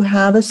mean, do you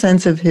have a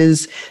sense of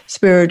his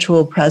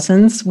spiritual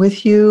presence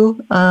with you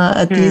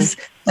at this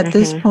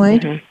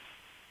point?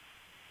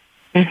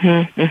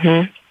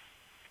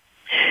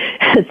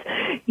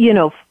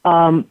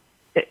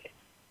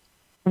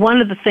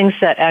 One of the things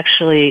that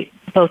actually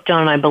both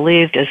John and I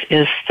believed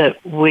is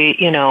that we,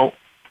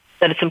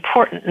 that it's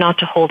important not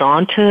to hold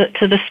on to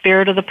the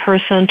spirit of the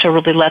person, to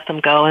really let them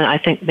go. And I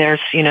think there's,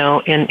 in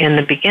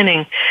the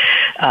beginning,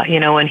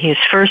 when he's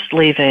first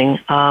leaving,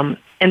 and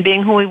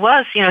being who he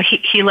was,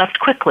 he left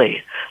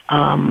quickly.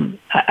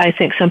 I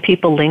think some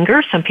people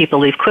linger, some people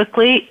leave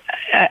quickly.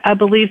 I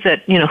believe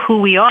that,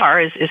 who we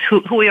are is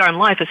who we are in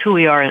life is who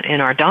we are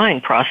in our dying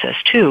process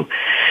too.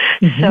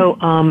 So,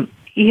 one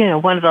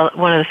of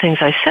the things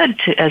I said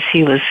as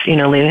he was,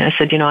 leaving, I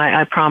said,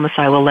 I promise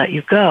I will let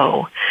you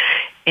go.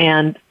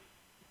 And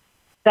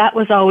that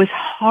was always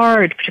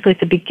hard, particularly at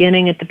the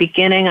beginning. At the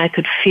beginning, I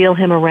could feel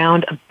him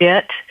around a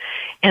bit,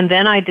 and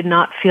then I did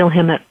not feel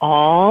him at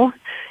all.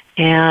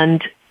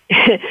 And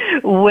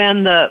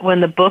when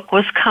the book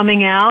was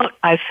coming out,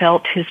 I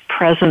felt his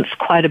presence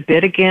quite a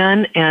bit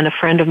again. And a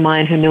friend of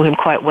mine who knew him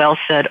quite well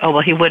said, "Oh,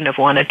 well, he wouldn't have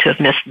wanted to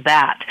have missed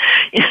that."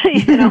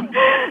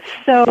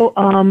 So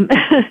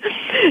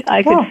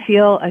I could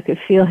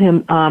feel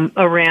him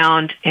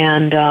around,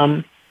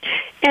 and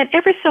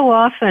every so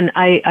often,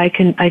 I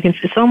can.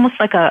 It's almost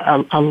like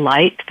a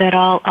light that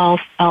I'll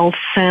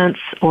sense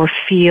or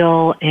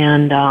feel,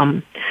 and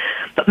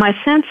but my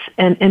sense,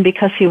 and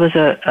because he was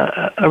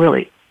a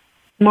really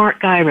smart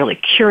guy, really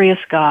curious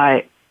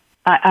guy,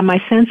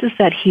 my sense is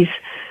that he's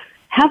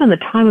having the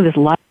time of his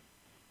life,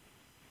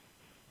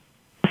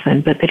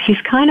 but that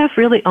he's kind of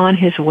really on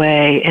his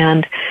way,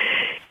 and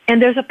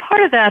there's a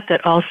part of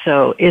that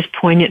also is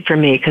poignant for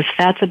me, because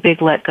that's a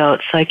big let go.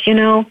 It's like, he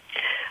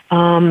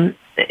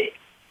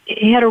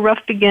had a rough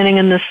beginning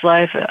in this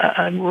life,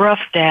 a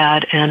rough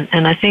dad,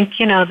 and I think,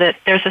 that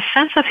there's a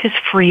sense of his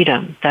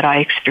freedom that I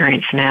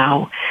experience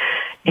now,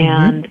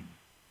 and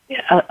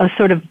a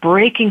sort of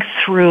breaking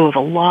through of a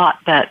lot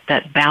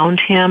that bound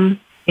him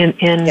in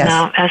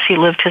as he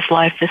lived his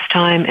life this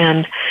time.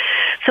 And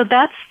so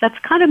that's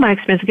kind of my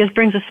experience. It just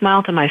brings a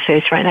smile to my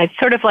face right now. It's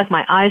sort of like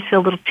my eyes feel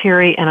a little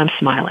teary and I'm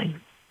smiling.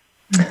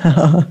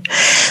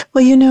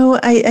 Well,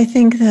 I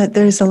think that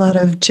there's a lot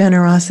of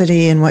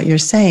generosity in what you're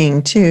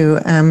saying, too.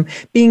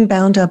 Being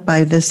bound up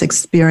by this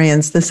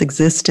experience, this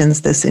existence,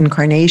 this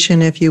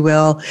incarnation, if you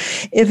will.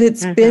 If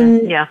it's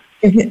been,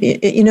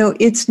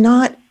 it's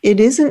not, it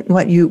isn't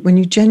what when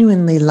you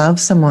genuinely love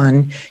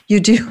someone, you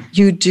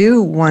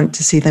do want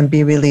to see them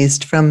be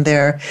released from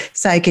their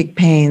psychic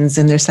pains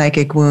and their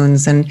psychic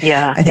wounds. And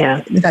I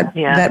think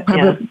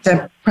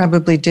that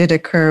probably did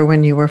occur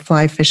when you were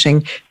fly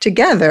fishing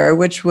together,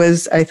 which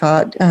was, I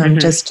thought,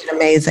 just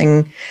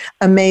an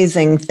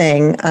amazing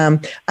thing.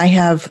 I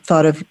have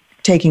thought of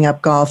taking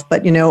up golf,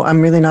 but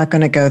I'm really not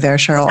going to go there,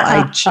 Cheryl.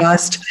 I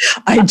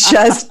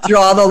just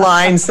draw the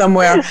line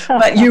somewhere.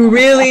 But you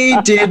really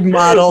did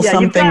model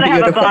something beautiful. You've got to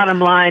have a bottom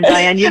line,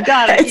 Diane. You've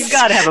got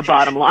to have a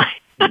bottom line.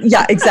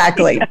 Yeah,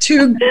 exactly.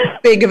 Too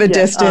big of a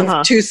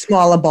distance, too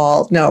small a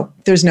ball. No,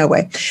 there's no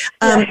way.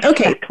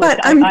 Okay,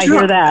 but I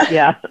hear that.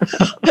 Yeah.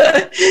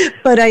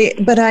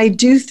 but I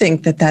do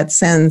think that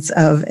sense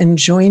of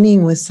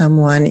joining with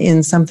someone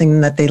in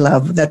something that they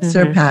love, that's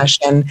their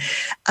passion.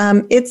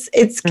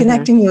 It's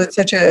connecting you at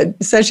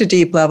such a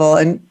deep level.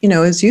 And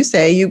as you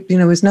say, you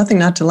there's nothing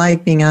not to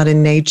like being out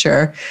in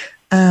nature.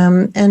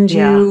 And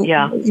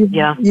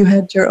you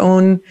had your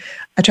own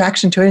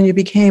attraction to it, and you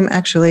became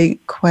actually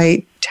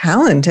quite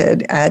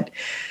talented at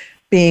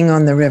being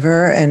on the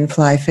river and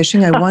fly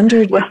fishing. I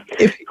wondered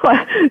if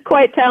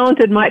quite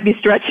talented might be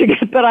stretching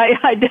it, but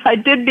I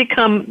did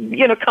become,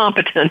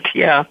 competent.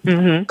 Yeah.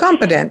 Mm-hmm.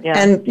 Competent. Yeah.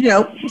 And,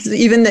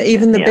 even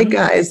the big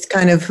guys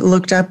kind of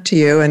looked up to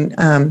you.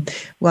 And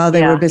while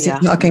they were busy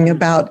talking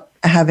about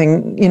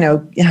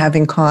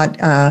having caught,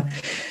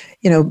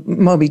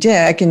 Moby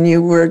Dick, and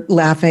you were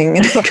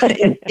laughing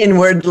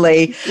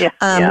inwardly.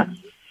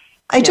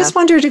 I just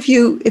wondered if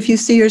you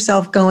see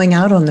yourself going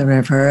out on the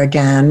river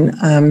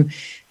again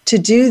to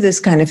do this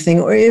kind of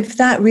thing, or if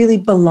that really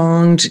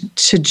belonged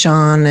to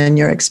John and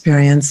your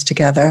experience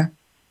together.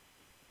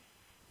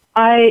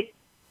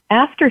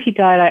 After he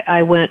died,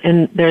 I went,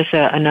 and there's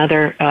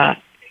another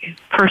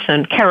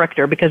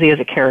character, because he is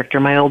a character,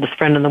 my oldest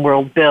friend in the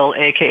world, Bill,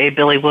 a.k.a.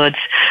 Billy Woods,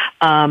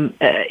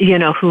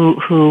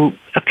 who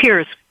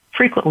appears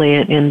frequently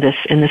in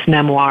this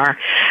memoir.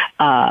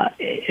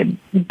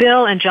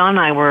 Bill and John and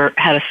I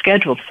had a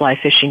scheduled fly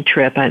fishing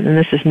trip, and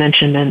this is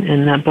mentioned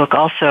in the book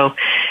also.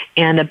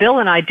 And Bill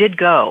and I did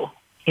go.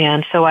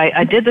 And so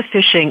I did the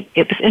fishing.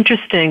 It was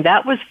interesting.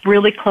 That was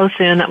really close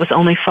in. That was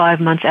only 5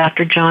 months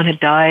after John had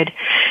died.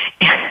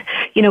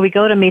 We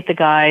go to meet the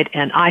guide,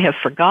 and I have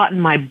forgotten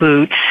my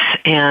boots,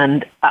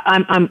 and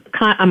I'm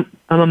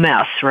a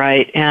mess,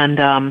 right?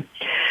 And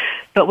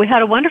but we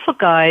had a wonderful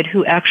guide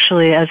who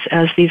actually,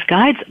 as these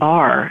guides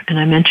are, and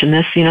I mentioned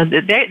this,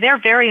 they're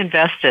very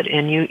invested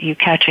in you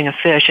catching a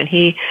fish, and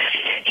he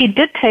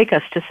did take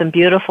us to some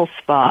beautiful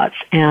spots,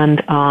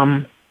 and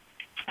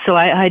so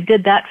I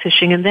did that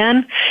fishing, and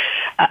then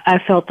I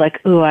felt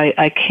like,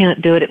 I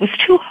can't do it. It was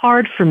too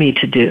hard for me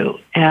to do.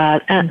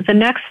 And the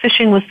next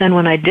fishing was then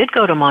when I did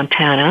go to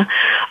Montana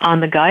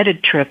on the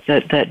guided trip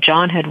that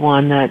John had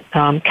won, that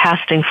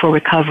Casting for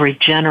Recovery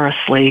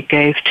generously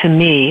gave to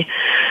me,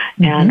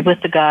 and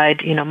with the guide,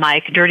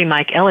 Dirty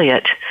Mike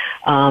Elliott,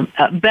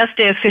 best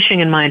day of fishing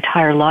in my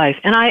entire life.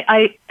 And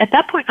I at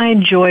that point, I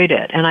enjoyed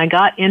it, and I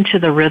got into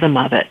the rhythm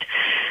of it.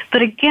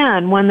 But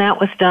again, when that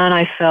was done,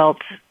 I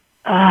felt,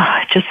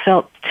 it just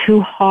felt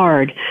too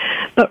hard.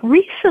 But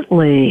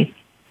recently,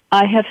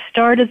 I have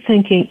started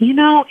thinking,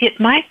 it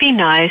might be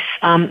nice.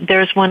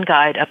 There's one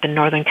guide up in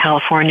Northern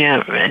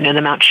California, near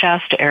the Mount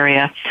Shasta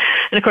area.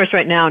 And of course,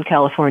 right now in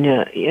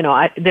California,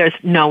 there's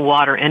no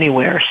water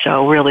anywhere.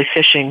 So really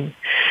fishing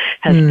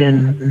has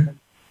been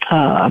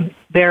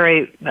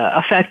very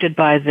affected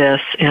by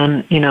this,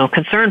 and,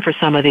 concern for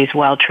some of these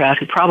wild trout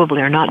who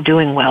probably are not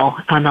doing well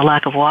on the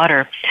lack of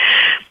water.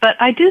 But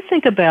I do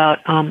think about,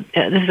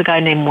 this is a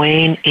guy named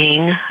Wayne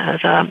Ng,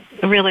 as a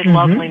really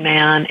lovely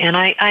man, and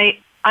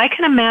I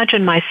can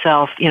imagine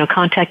myself,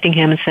 contacting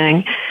him and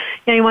saying,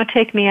 you want to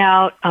take me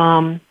out?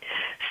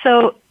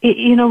 So,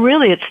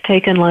 really it's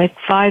taken like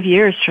 5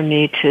 years for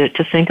me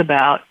to think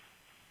about,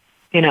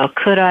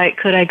 could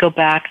I go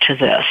back to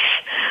this?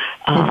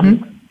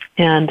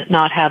 And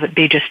not have it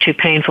be just too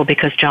painful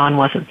because John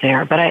wasn't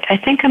there. But I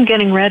think I'm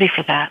getting ready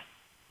for that.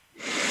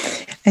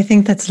 I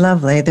think that's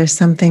lovely. There's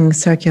something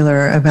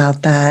circular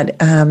about that.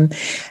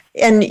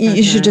 And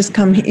you should just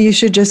come. You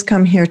should just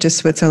come here to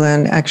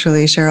Switzerland.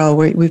 Actually, Cheryl,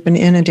 we've been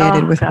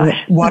inundated with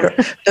water.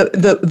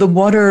 The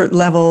water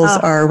levels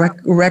are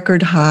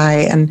record high,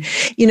 and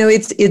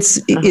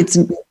it's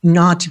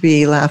not to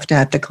be laughed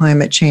at, the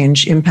climate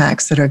change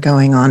impacts that are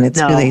going on.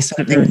 It's really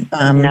something.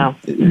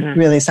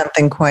 Really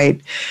something quite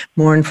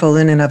mournful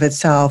in and of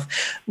itself.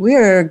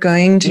 We're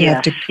going to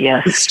have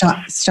to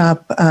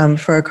stop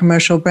for a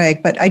commercial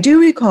break, but I do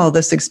recall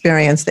this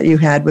experience that you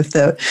had with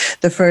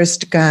the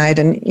first guide,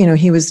 and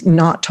he was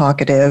not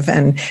talkative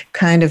and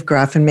kind of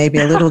gruff and maybe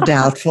a little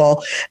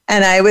doubtful.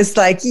 And I was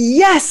like,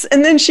 yes.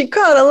 And then she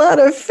caught a lot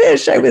of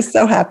fish. I was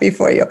so happy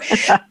for you.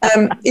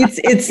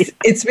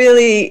 It's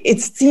really,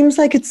 it seems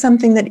like it's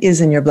something that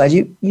is in your blood.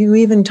 You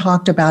even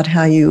talked about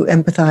how you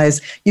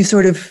empathize. You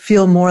sort of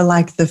feel more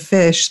like the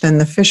fish than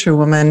the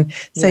fisherwoman.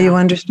 So you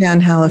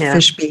understand how a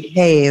fish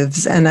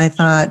behaves. And I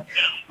thought,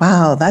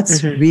 wow,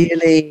 that's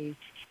really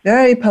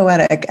very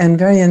poetic and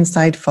very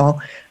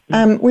insightful.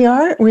 We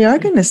are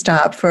going to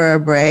stop for a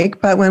break,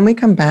 but when we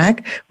come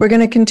back, we're going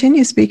to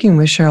continue speaking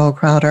with Cheryl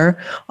Krauter,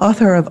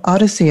 author of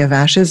Odyssey of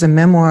Ashes, a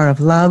memoir of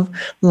love,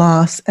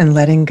 loss, and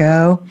letting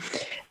go.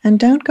 And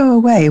don't go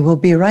away. We'll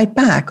be right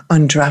back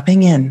on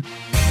Dropping In.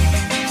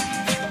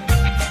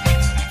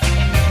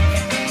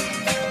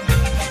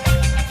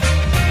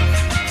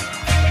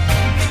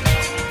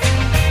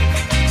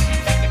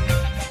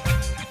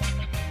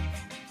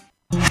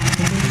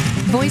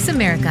 Voice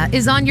America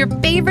is on your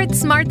favorite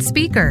smart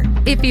speaker.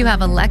 If you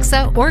have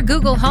Alexa or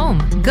Google Home,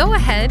 go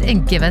ahead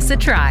and give us a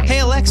try. Hey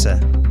Alexa,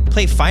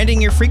 play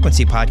Finding Your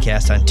Frequency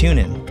podcast on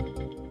TuneIn.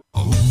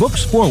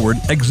 Books Forward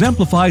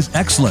exemplifies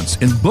excellence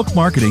in book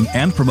marketing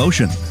and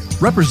promotion,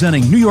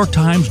 representing New York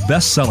Times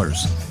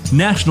bestsellers,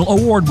 national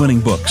award-winning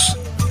books,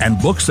 and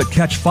books that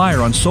catch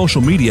fire on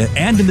social media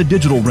and in the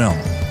digital realm.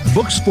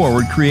 Books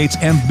Forward creates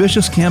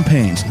ambitious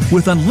campaigns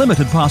with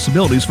unlimited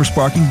possibilities for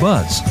sparking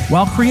buzz,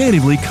 while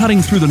creatively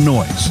cutting through the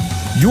noise.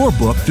 Your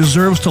book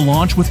deserves to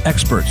launch with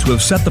experts who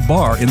have set the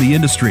bar in the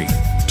industry.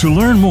 To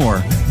learn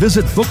more,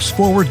 visit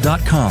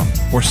booksforward.com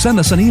or send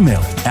us an email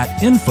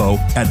at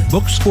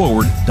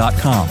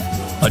info@booksforward.com.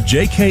 A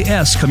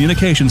JKS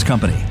Communications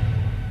Company.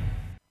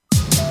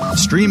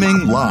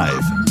 Streaming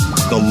live.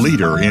 The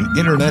leader in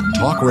Internet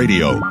talk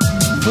radio.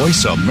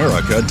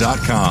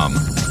 VoiceAmerica.com.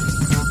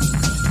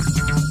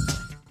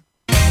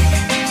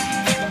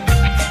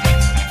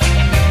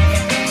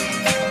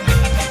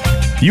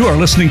 You are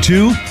listening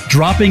to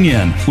Dropping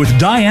In with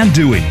Diane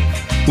Dewey.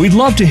 We'd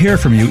love to hear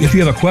from you if you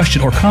have a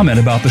question or comment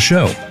about the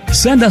show.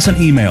 Send us an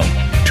email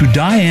to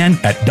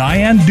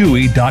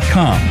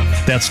diane@dianedewey.com.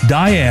 That's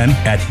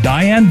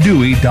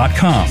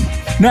diane@dianedewey.com.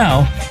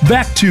 Now,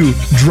 back to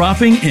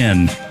Dropping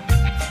In.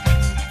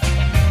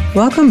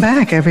 Welcome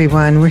back,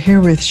 everyone. We're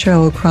here with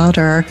Cheryl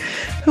Krauter,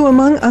 who,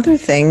 among other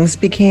things,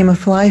 became a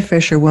fly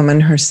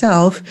fisherwoman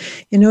herself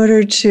in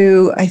order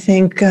to, I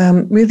think,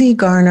 really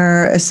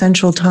garner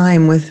essential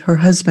time with her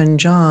husband,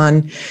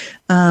 John,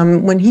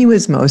 when he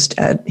was most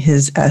at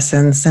his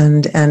essence,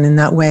 and in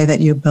that way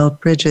that you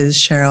built bridges,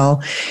 Cheryl.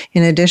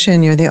 In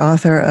addition, you're the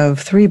author of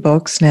 3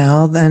 books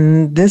now.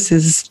 Then this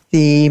is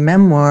the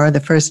memoir, the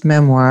first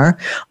memoir,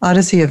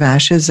 Odyssey of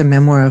Ashes, a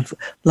memoir of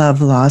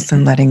love, loss,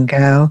 and letting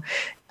go.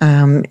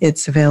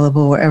 It's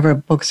available wherever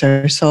books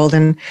are sold,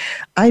 and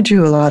I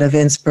drew a lot of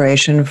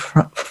inspiration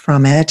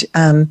from it.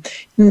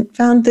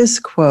 Found this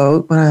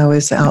quote when I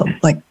was out,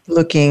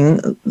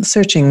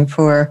 searching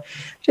for,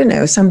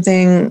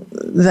 something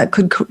that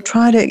could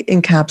try to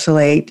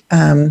encapsulate,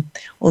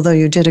 although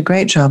you did a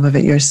great job of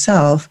it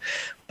yourself.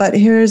 But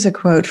here's a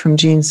quote from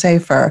Jean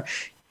Safer.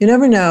 "You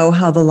never know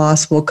how the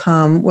loss will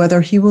come, whether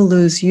he will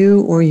lose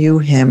you or you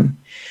him.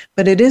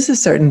 But it is a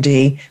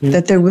certainty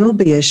that there will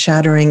be a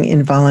shattering,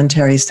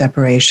 involuntary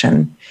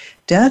separation.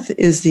 Death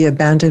is the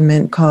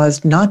abandonment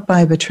caused not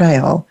by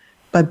betrayal,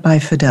 but by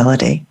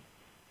fidelity."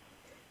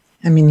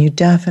 I mean, you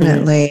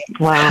definitely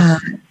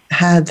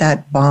had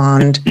that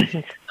bond,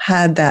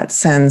 had that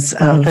sense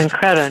of...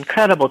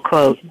 Incredible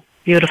quote.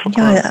 Beautiful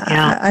quote.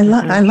 I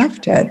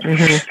loved it.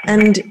 Mm-hmm.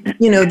 And,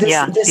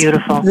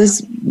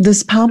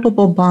 this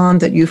palpable bond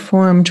that you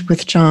formed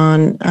with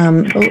John,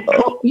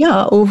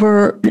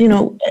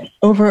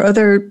 over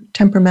other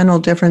temperamental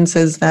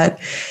differences that,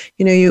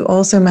 you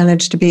also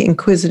managed to be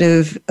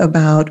inquisitive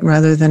about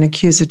rather than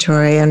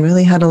accusatory, and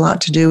really had a lot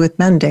to do with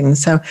mending.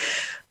 So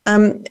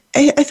I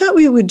thought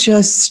I would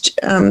just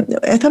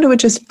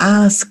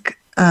ask,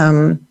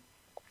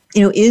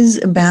 is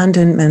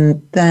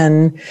abandonment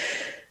then,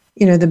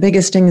 the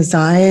biggest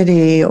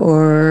anxiety,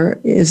 or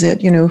is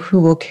it, who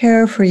will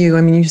care for you?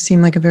 I mean, you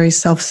seem like a very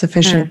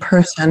self-sufficient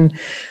person.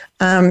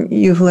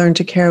 You've learned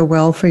to care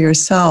well for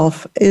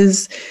yourself.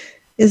 Is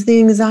the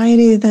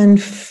anxiety then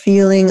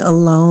feeling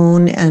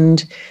alone?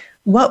 And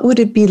what would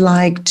it be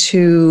like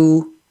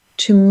to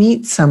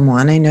meet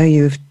someone? I know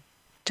you've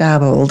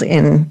dabbled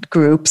in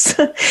groups,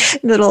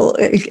 little,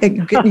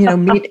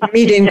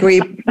 meet and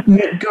greet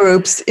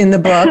groups in the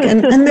book,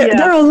 and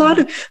there are a lot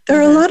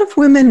of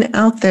women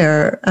out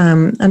there.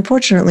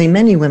 Unfortunately,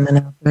 many women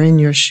out there in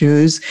your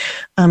shoes,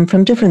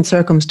 from different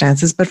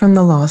circumstances, but from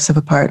the loss of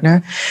a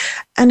partner.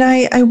 And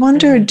I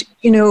wondered,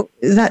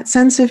 that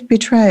sense of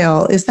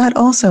betrayal, is that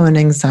also an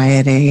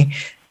anxiety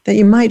that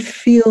you might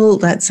feel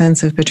that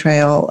sense of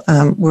betrayal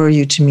were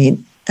you to meet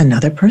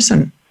another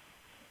person?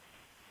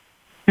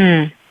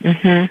 Mm-hmm.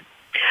 I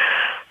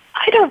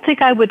don't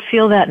think I would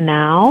feel that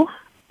now.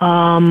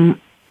 I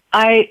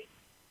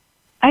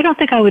don't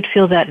think I would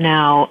feel that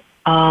now.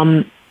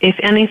 If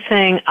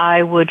anything,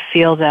 I would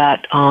feel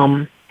that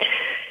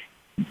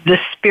the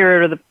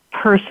spirit or the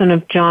person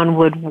of John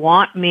would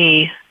want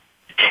me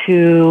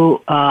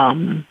to,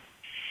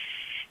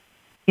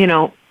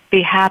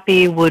 be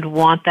happy, would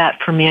want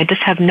that for me. I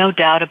just have no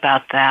doubt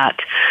about that.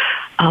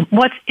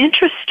 What's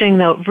interesting,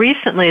 though,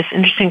 recently, it's an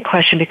interesting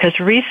question, because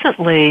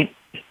recently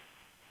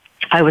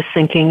I was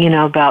thinking,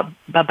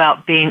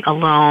 about being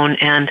alone,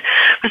 and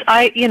because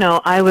I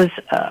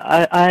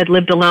had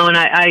lived alone.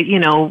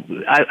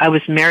 I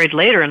was married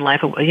later in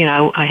life.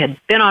 I had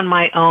been on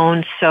my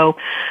own, so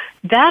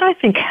that I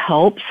think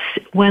helps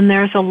when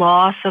there's a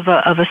loss of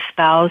a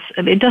spouse.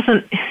 I mean, it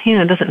doesn't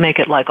make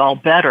it like all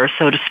better,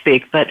 so to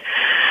speak. But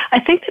I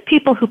think that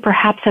people who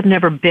perhaps have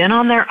never been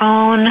on their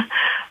own,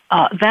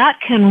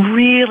 that can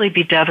really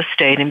be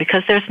devastating,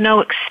 because there's no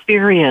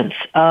experience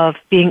of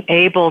being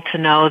able to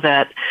know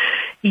that,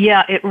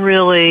 it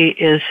really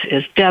is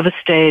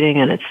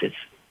devastating, and it's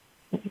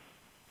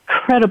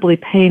incredibly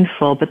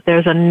painful, but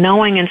there's a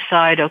knowing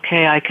inside,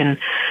 okay, I can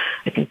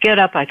get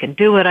up, I can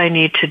do what I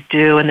need to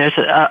do, and there's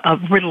a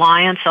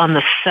reliance on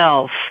the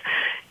self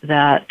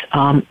that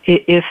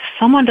if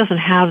someone doesn't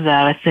have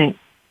that, I think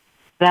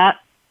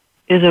that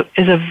is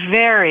a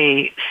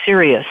very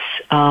serious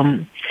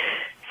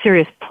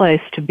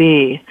place to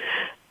be.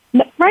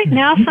 Right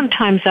now,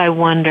 sometimes I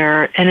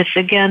wonder, and it's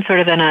again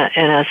sort of in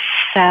a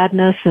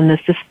sadness, and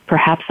this is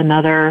perhaps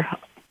another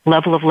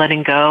level of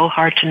letting go.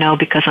 Hard to know,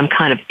 because I'm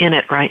kind of in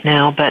it right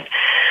now. But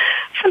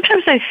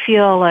sometimes I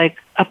feel like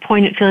a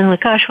poignant feeling,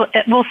 like, gosh,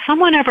 will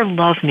someone ever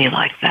love me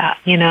like that?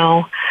 In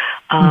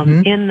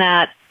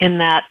that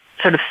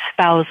sort of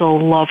spousal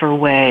lover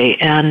way,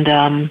 and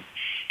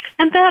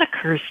that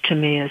occurs to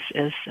me as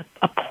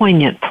a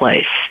poignant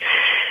place.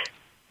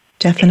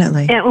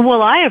 Definitely. And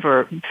will I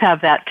ever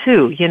have that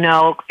too,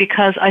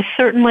 because I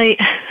certainly,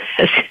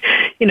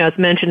 it's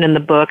mentioned in the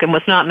book, and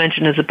what's not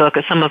mentioned in the book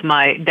is some of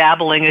my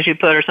dabbling, as you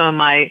put, or some of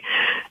my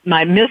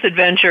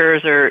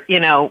misadventures, or,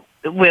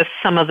 with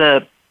some of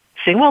the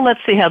saying, well, let's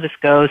see how this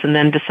goes, and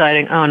then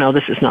deciding, oh no,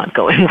 this is not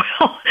going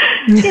well,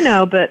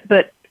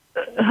 but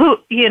who,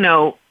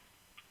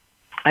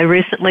 I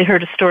recently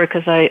heard a story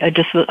because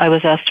I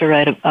was asked to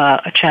write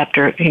a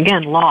chapter,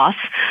 again, loss,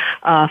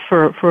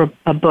 for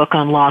a book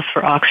on loss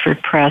for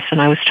Oxford Press,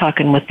 and I was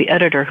talking with the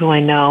editor, who I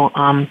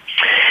know.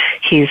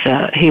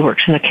 He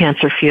works in the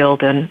cancer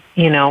field, and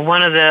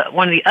one of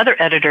the other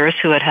editors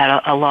who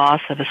had a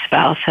loss of a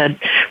spouse had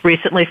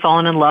recently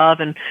fallen in love,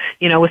 and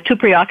was too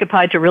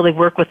preoccupied to really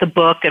work with the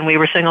book. And we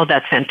were saying, "Oh,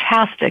 that's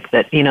fantastic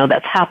that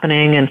that's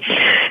happening." And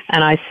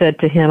I said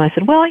to him, I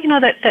said, "Well,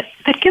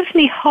 that gives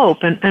me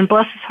hope." And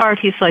bless his heart,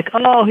 he's like,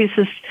 "Oh," he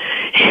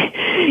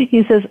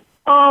says,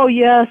 "Oh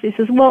yes," he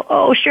says, "Well,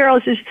 oh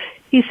Cheryl,"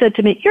 he said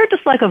to me, "You're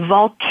just like a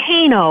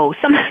volcano."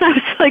 I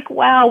was like,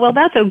 wow, well,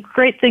 that's a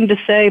great thing to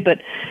say,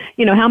 but,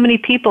 how many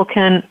people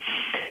can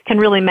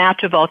really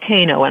match a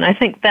volcano? And I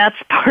think that's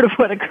part of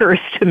what occurs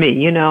to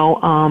me,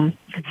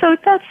 So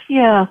that's,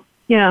 yeah.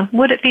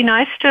 Would it be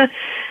nice to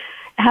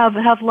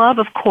have love?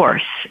 Of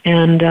course.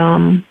 And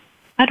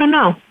I don't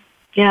know.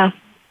 Yeah.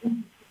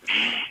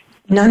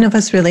 None of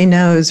us really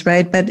knows,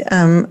 right? But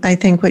I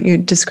think what you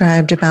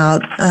described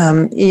about,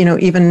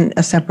 even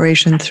a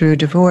separation through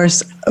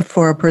divorce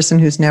for a person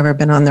who's never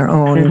been on their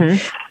own,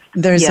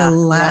 there's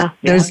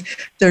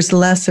there's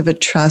less of a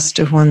trust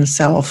of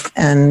oneself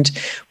and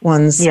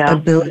one's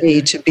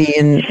ability to be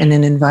in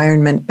an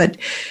environment. But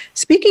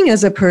speaking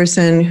as a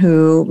person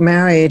who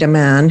married a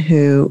man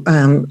who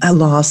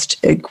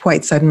lost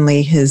quite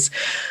suddenly his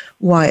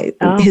wife,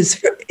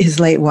 his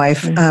late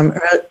wife,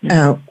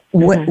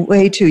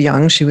 way too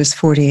young. She was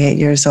 48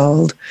 years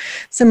old.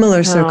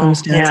 Similar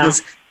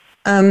circumstances.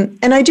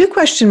 And I do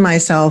question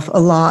myself a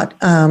lot.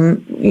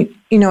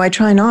 I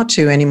try not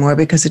to anymore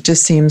because it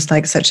just seems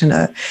like such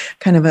a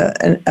kind of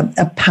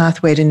a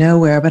pathway to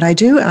nowhere. But I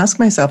do ask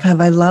myself,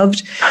 have I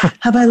loved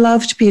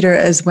Peter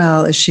as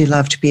well as she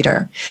loved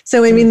Peter?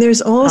 So, I mean,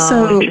 there's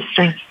also,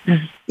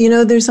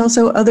 there's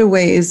also other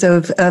ways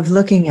of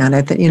looking at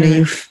it that,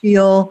 you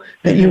feel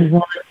that you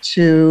want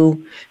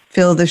to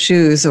fill the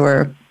shoes,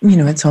 or,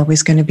 it's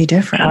always going to be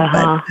different.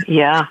 But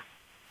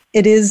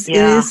it is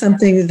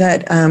something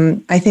that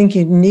I think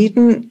you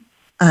needn't,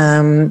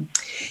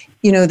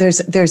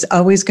 there's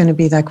always going to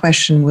be that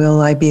question,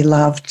 will I be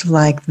loved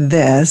like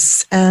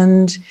this?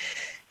 And,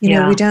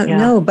 we don't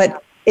know,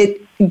 but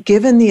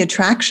given the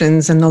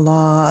attractions and the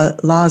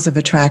laws of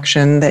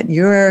attraction that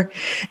you're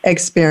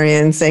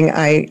experiencing,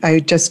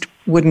 I just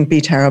wouldn't be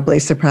terribly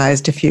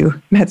surprised if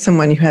you met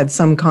someone you had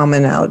some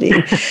commonality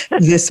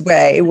this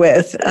way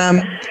with.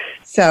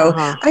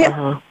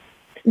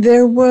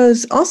 There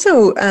was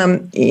also,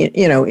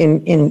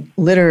 in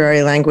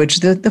literary language,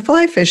 the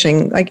fly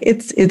fishing, like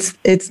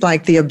it's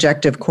like the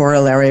objective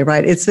corollary,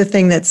 right? It's the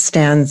thing that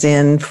stands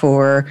in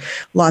for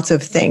lots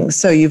of things.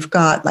 So you've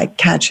got like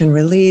catch and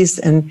release,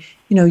 and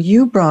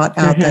you brought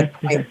out that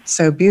point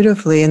so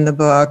beautifully in the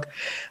book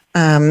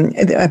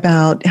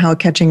about how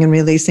catching and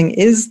releasing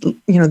is,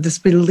 this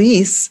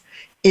release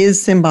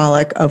is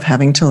symbolic of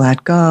having to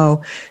let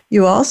go.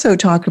 You also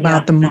talk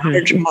about the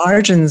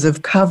margins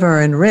of cover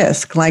and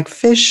risk, like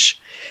fish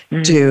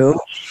do,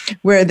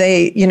 where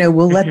they,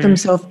 will let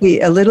themselves be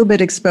a little bit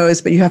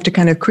exposed, but you have to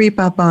kind of creep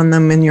up on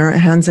them in your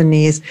hands and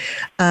knees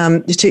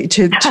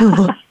to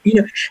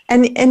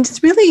and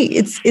it's really,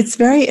 it's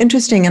very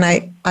interesting.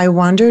 And I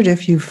wondered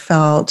if you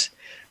felt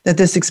that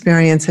this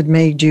experience had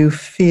made you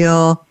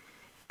feel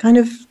kind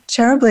of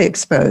terribly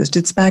exposed.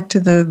 It's back to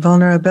the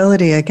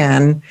vulnerability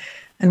again.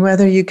 And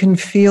whether you can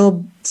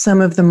feel some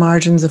of the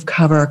margins of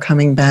cover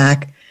coming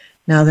back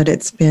now that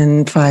it's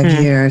been 5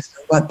 years,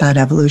 what that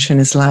evolution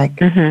is like.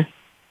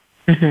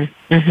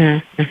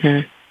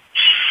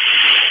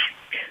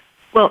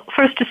 Well,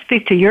 first to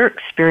speak to your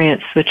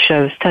experience, which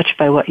I was touched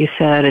by what you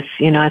said, it's,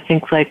 I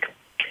think like,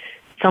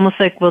 it's almost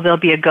like, will there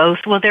be a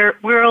ghost? Will there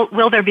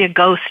be a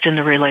ghost in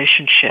the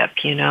relationship,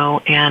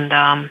 and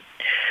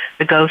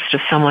the ghost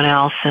of someone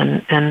else,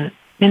 and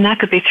that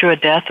could be through a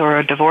death or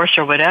a divorce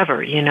or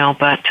whatever,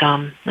 but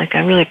I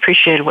really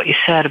appreciated what you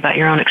said about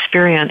your own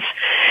experience.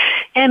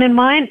 And in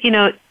mine,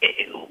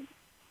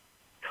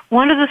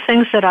 one of the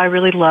things that I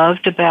really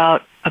loved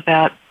about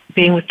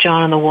being with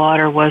John on the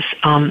water was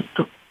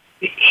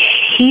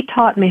he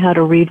taught me how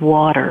to read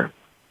water.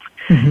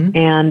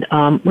 And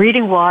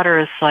reading water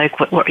is like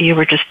what you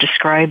were just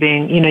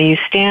describing. You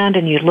stand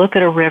and you look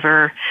at a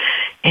river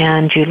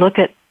and you look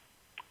at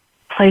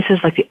places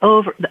like the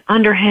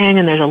underhang,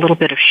 and there's a little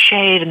bit of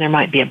shade, and there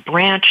might be a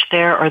branch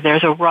there, or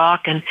there's a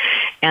rock, and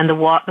the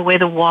way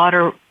the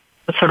water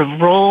sort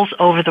of rolls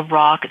over the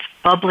rock, it's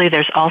bubbly.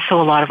 There's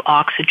also a lot of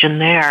oxygen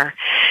there,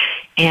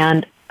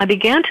 and I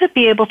began to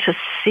be able to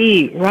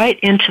see right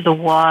into the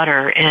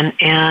water,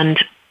 and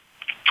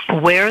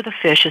where the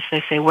fish, as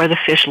they say, where the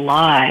fish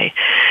lie.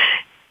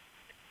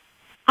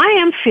 I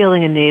am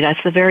feeling a need. That's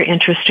a very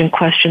interesting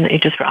question that you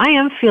just. I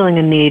am feeling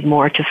a need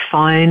more to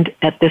find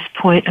at this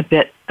point a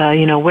bit.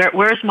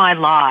 Where's my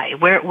lie?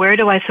 Where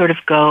do I sort of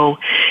go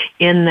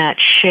in that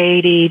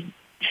shady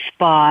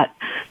spot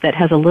that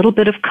has a little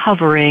bit of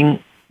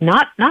covering,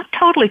 not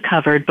totally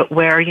covered, but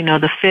where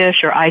the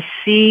fish, or I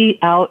see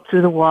out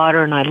through the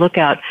water and I look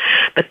out,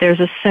 but there's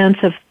a sense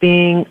of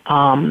being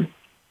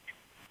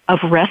of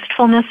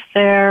restfulness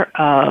there,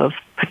 of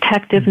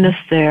protectiveness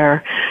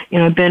there.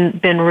 I've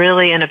been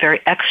really in a very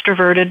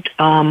extroverted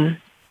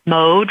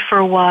mode for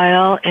a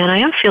while, and I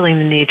am feeling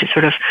the need to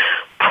sort of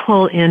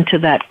pull into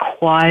that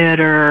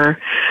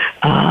quieter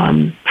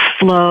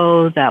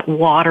flow, that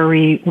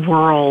watery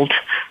world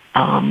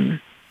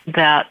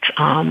that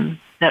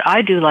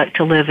I do like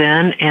to live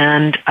in,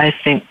 and I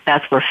think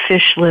that's where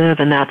fish live,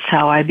 and that's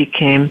how I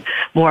became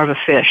more of a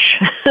fish.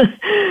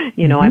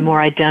 I'm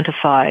more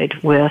identified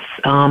with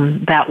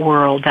that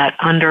world, I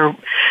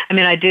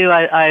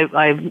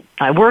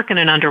work in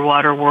an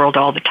underwater world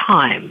all the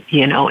time,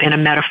 in a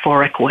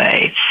metaphoric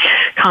way.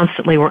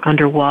 Constantly we're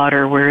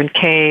underwater, we're in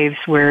caves,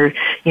 we're,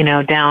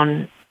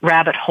 down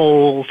rabbit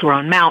holes, we're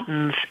on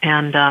mountains,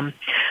 and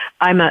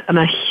I'm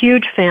a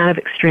huge fan of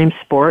extreme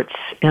sports,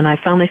 and I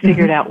finally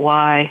figured out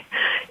why.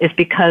 Is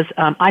because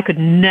I could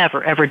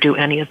never ever do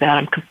any of that.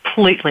 I'm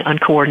completely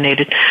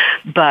uncoordinated,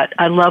 but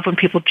I love when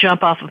people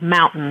jump off of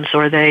mountains,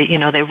 or they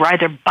ride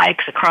their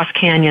bikes across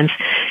canyons,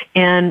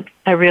 and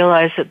I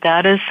realize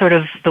that is sort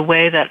of the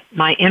way that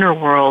my inner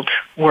world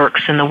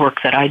works in the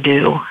work that I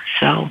do.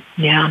 So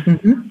yeah.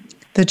 Mm-hmm.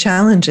 The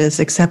challenges,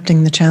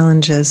 accepting the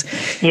challenges.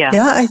 Yeah.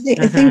 I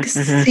think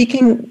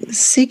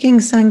seeking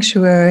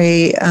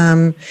sanctuary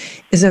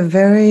is a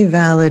very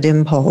valid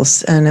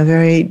impulse and a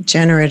very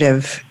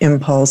generative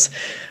impulse.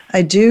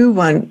 I do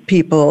want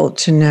people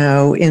to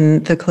know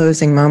in the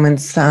closing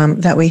moments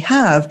that we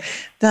have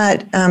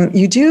that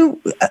you do,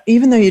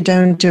 even though you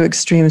don't do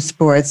extreme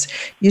sports,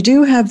 you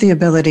do have the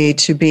ability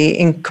to be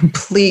in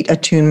complete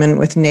attunement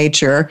with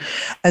nature,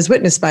 as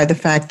witnessed by the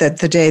fact that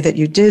the day that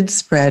you did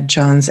spread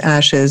John's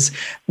ashes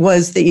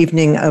was the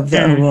evening of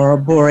the Aurora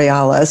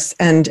Borealis.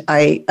 And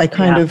I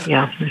kind of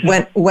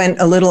went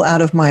a little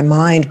out of my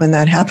mind when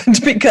that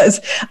happened,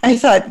 because I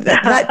thought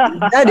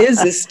that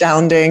is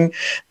astounding.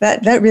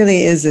 That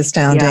really is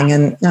astounding.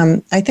 Yeah.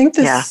 And I think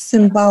the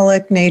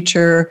symbolic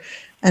nature,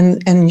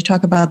 and you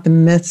talk about the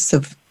myths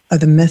of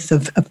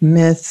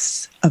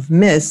myths,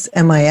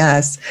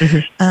 MIS,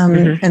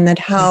 and that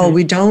how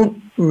we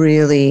don't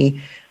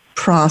really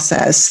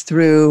process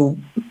through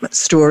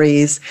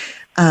stories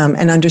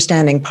and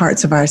understanding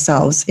parts of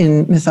ourselves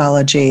in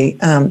mythology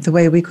the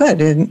way we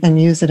could,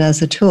 and use it as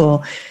a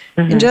tool.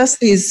 In just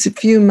these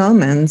few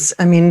moments,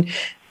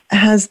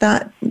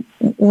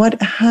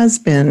 what has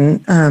been,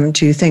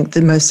 do you think,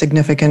 the most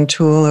significant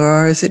tool,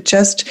 or is it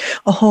just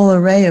a whole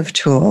array of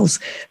tools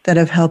that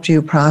have helped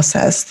you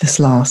process this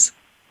loss?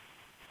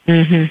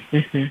 I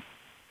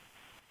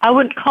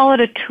wouldn't call it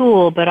a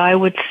tool, but I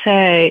would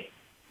say,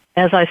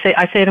 as I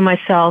say to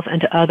myself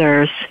and to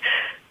others,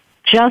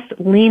 just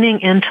leaning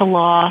into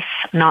loss,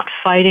 not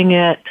fighting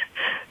it.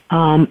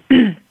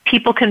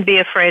 People can be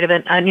afraid of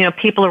it, and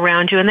people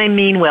around you, and they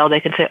mean well.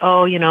 They can say,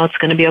 "Oh, it's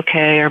going to be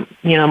okay," or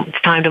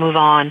it's time to move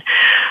on.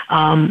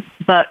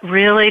 But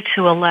really,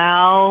 to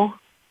allow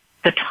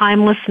the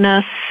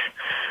timelessness,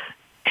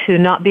 to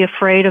not be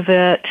afraid of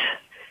it,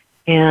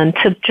 and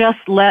to just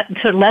let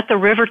the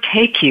river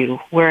take you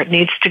where it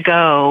needs to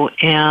go,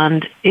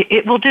 and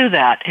it will do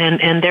that,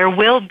 and there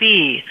will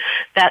be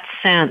that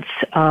sense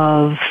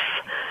of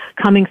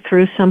coming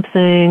through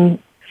something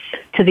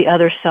to the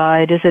other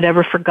side. Is it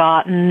ever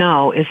forgotten?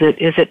 No. Is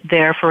it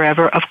there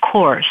forever? Of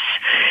course.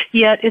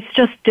 Yet it's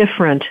just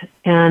different.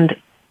 And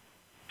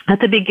at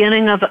the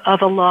beginning of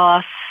a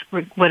loss,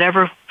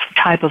 whatever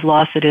type of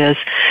loss it is,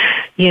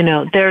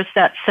 there's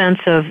that sense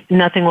of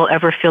nothing will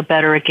ever feel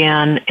better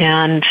again,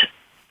 and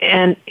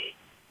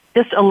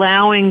just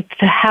allowing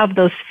to have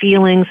those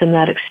feelings and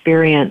that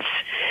experience,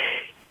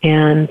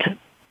 and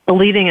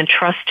believing and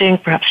trusting,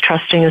 perhaps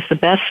trusting is the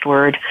best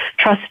word,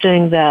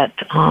 trusting that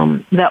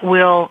that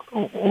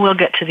we'll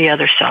get to the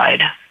other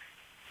side.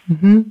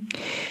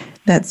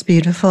 That's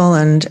beautiful,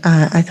 and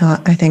I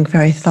think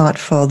very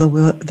thoughtful.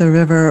 The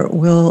river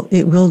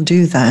will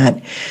do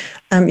that.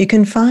 You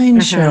can find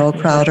Cheryl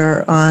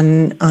Krauter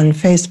on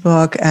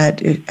Facebook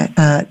at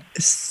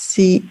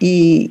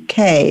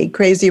CEK,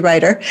 Crazy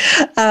Writer,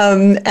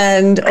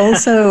 and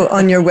also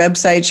on your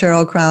website,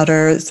 Cheryl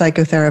Krauter,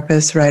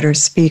 psychotherapist, writer,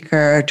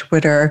 speaker,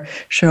 Twitter,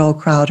 Cheryl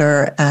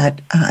Krauter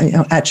at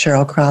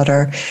Cheryl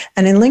Krauter,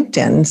 and in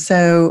LinkedIn.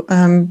 So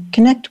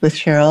connect with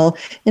Cheryl.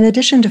 In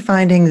addition to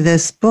finding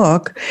this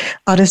book,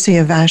 Odyssey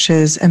of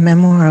Ashes, a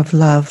memoir of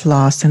love,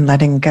 loss, and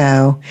letting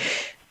go,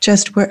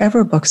 just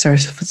wherever books are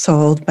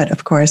sold, but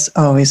of course,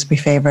 always we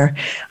favor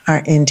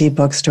our indie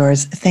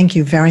bookstores. Thank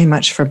you very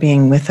much for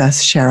being with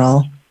us,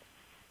 Cheryl.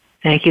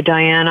 Thank you,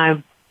 Diane.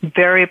 I'm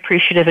very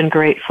appreciative and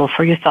grateful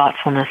for your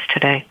thoughtfulness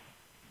today.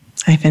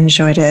 I've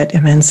enjoyed it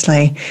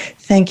immensely.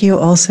 Thank you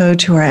also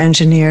to our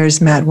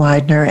engineers, Matt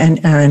Widener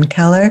and Aaron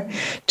Keller,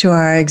 to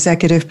our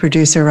executive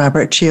producer,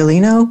 Robert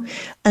Ciolino,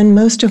 and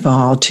most of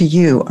all, to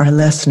you, our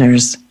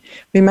listeners.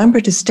 Remember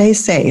to stay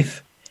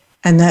safe,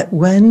 and that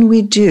when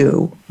we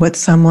do what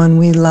someone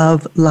we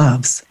love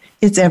loves,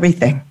 it's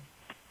everything.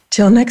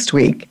 Till next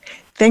week,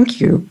 thank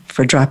you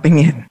for dropping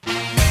in.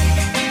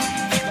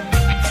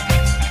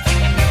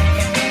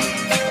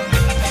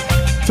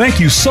 Thank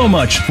you so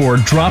much for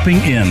dropping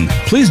in.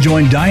 Please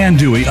join Diane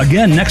Dewey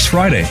again next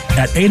Friday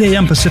at 8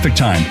 a.m. Pacific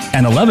Time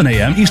and 11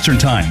 a.m. Eastern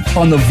Time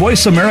on the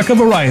Voice America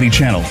Variety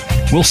Channel.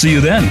 We'll see you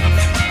then.